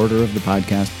a supporter of the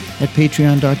podcast at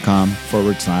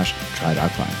patreon.com/TriDoc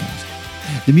Podcast.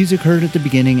 The music heard at the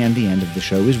beginning and the end of the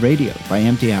show is Radio by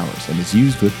Empty Hours and is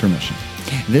used with permission.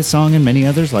 This song and many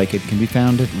others like it can be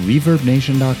found at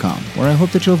ReverbNation.com, where I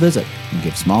hope that you'll visit and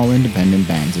give small independent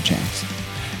bands a chance.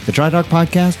 The TriDoc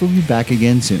Podcast will be back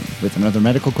again soon with another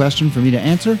medical question for me to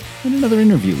answer and another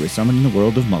interview with someone in the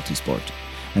world of multisport.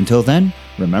 Until then,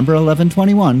 remember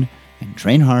 1121 and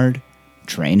train hard,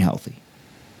 train healthy.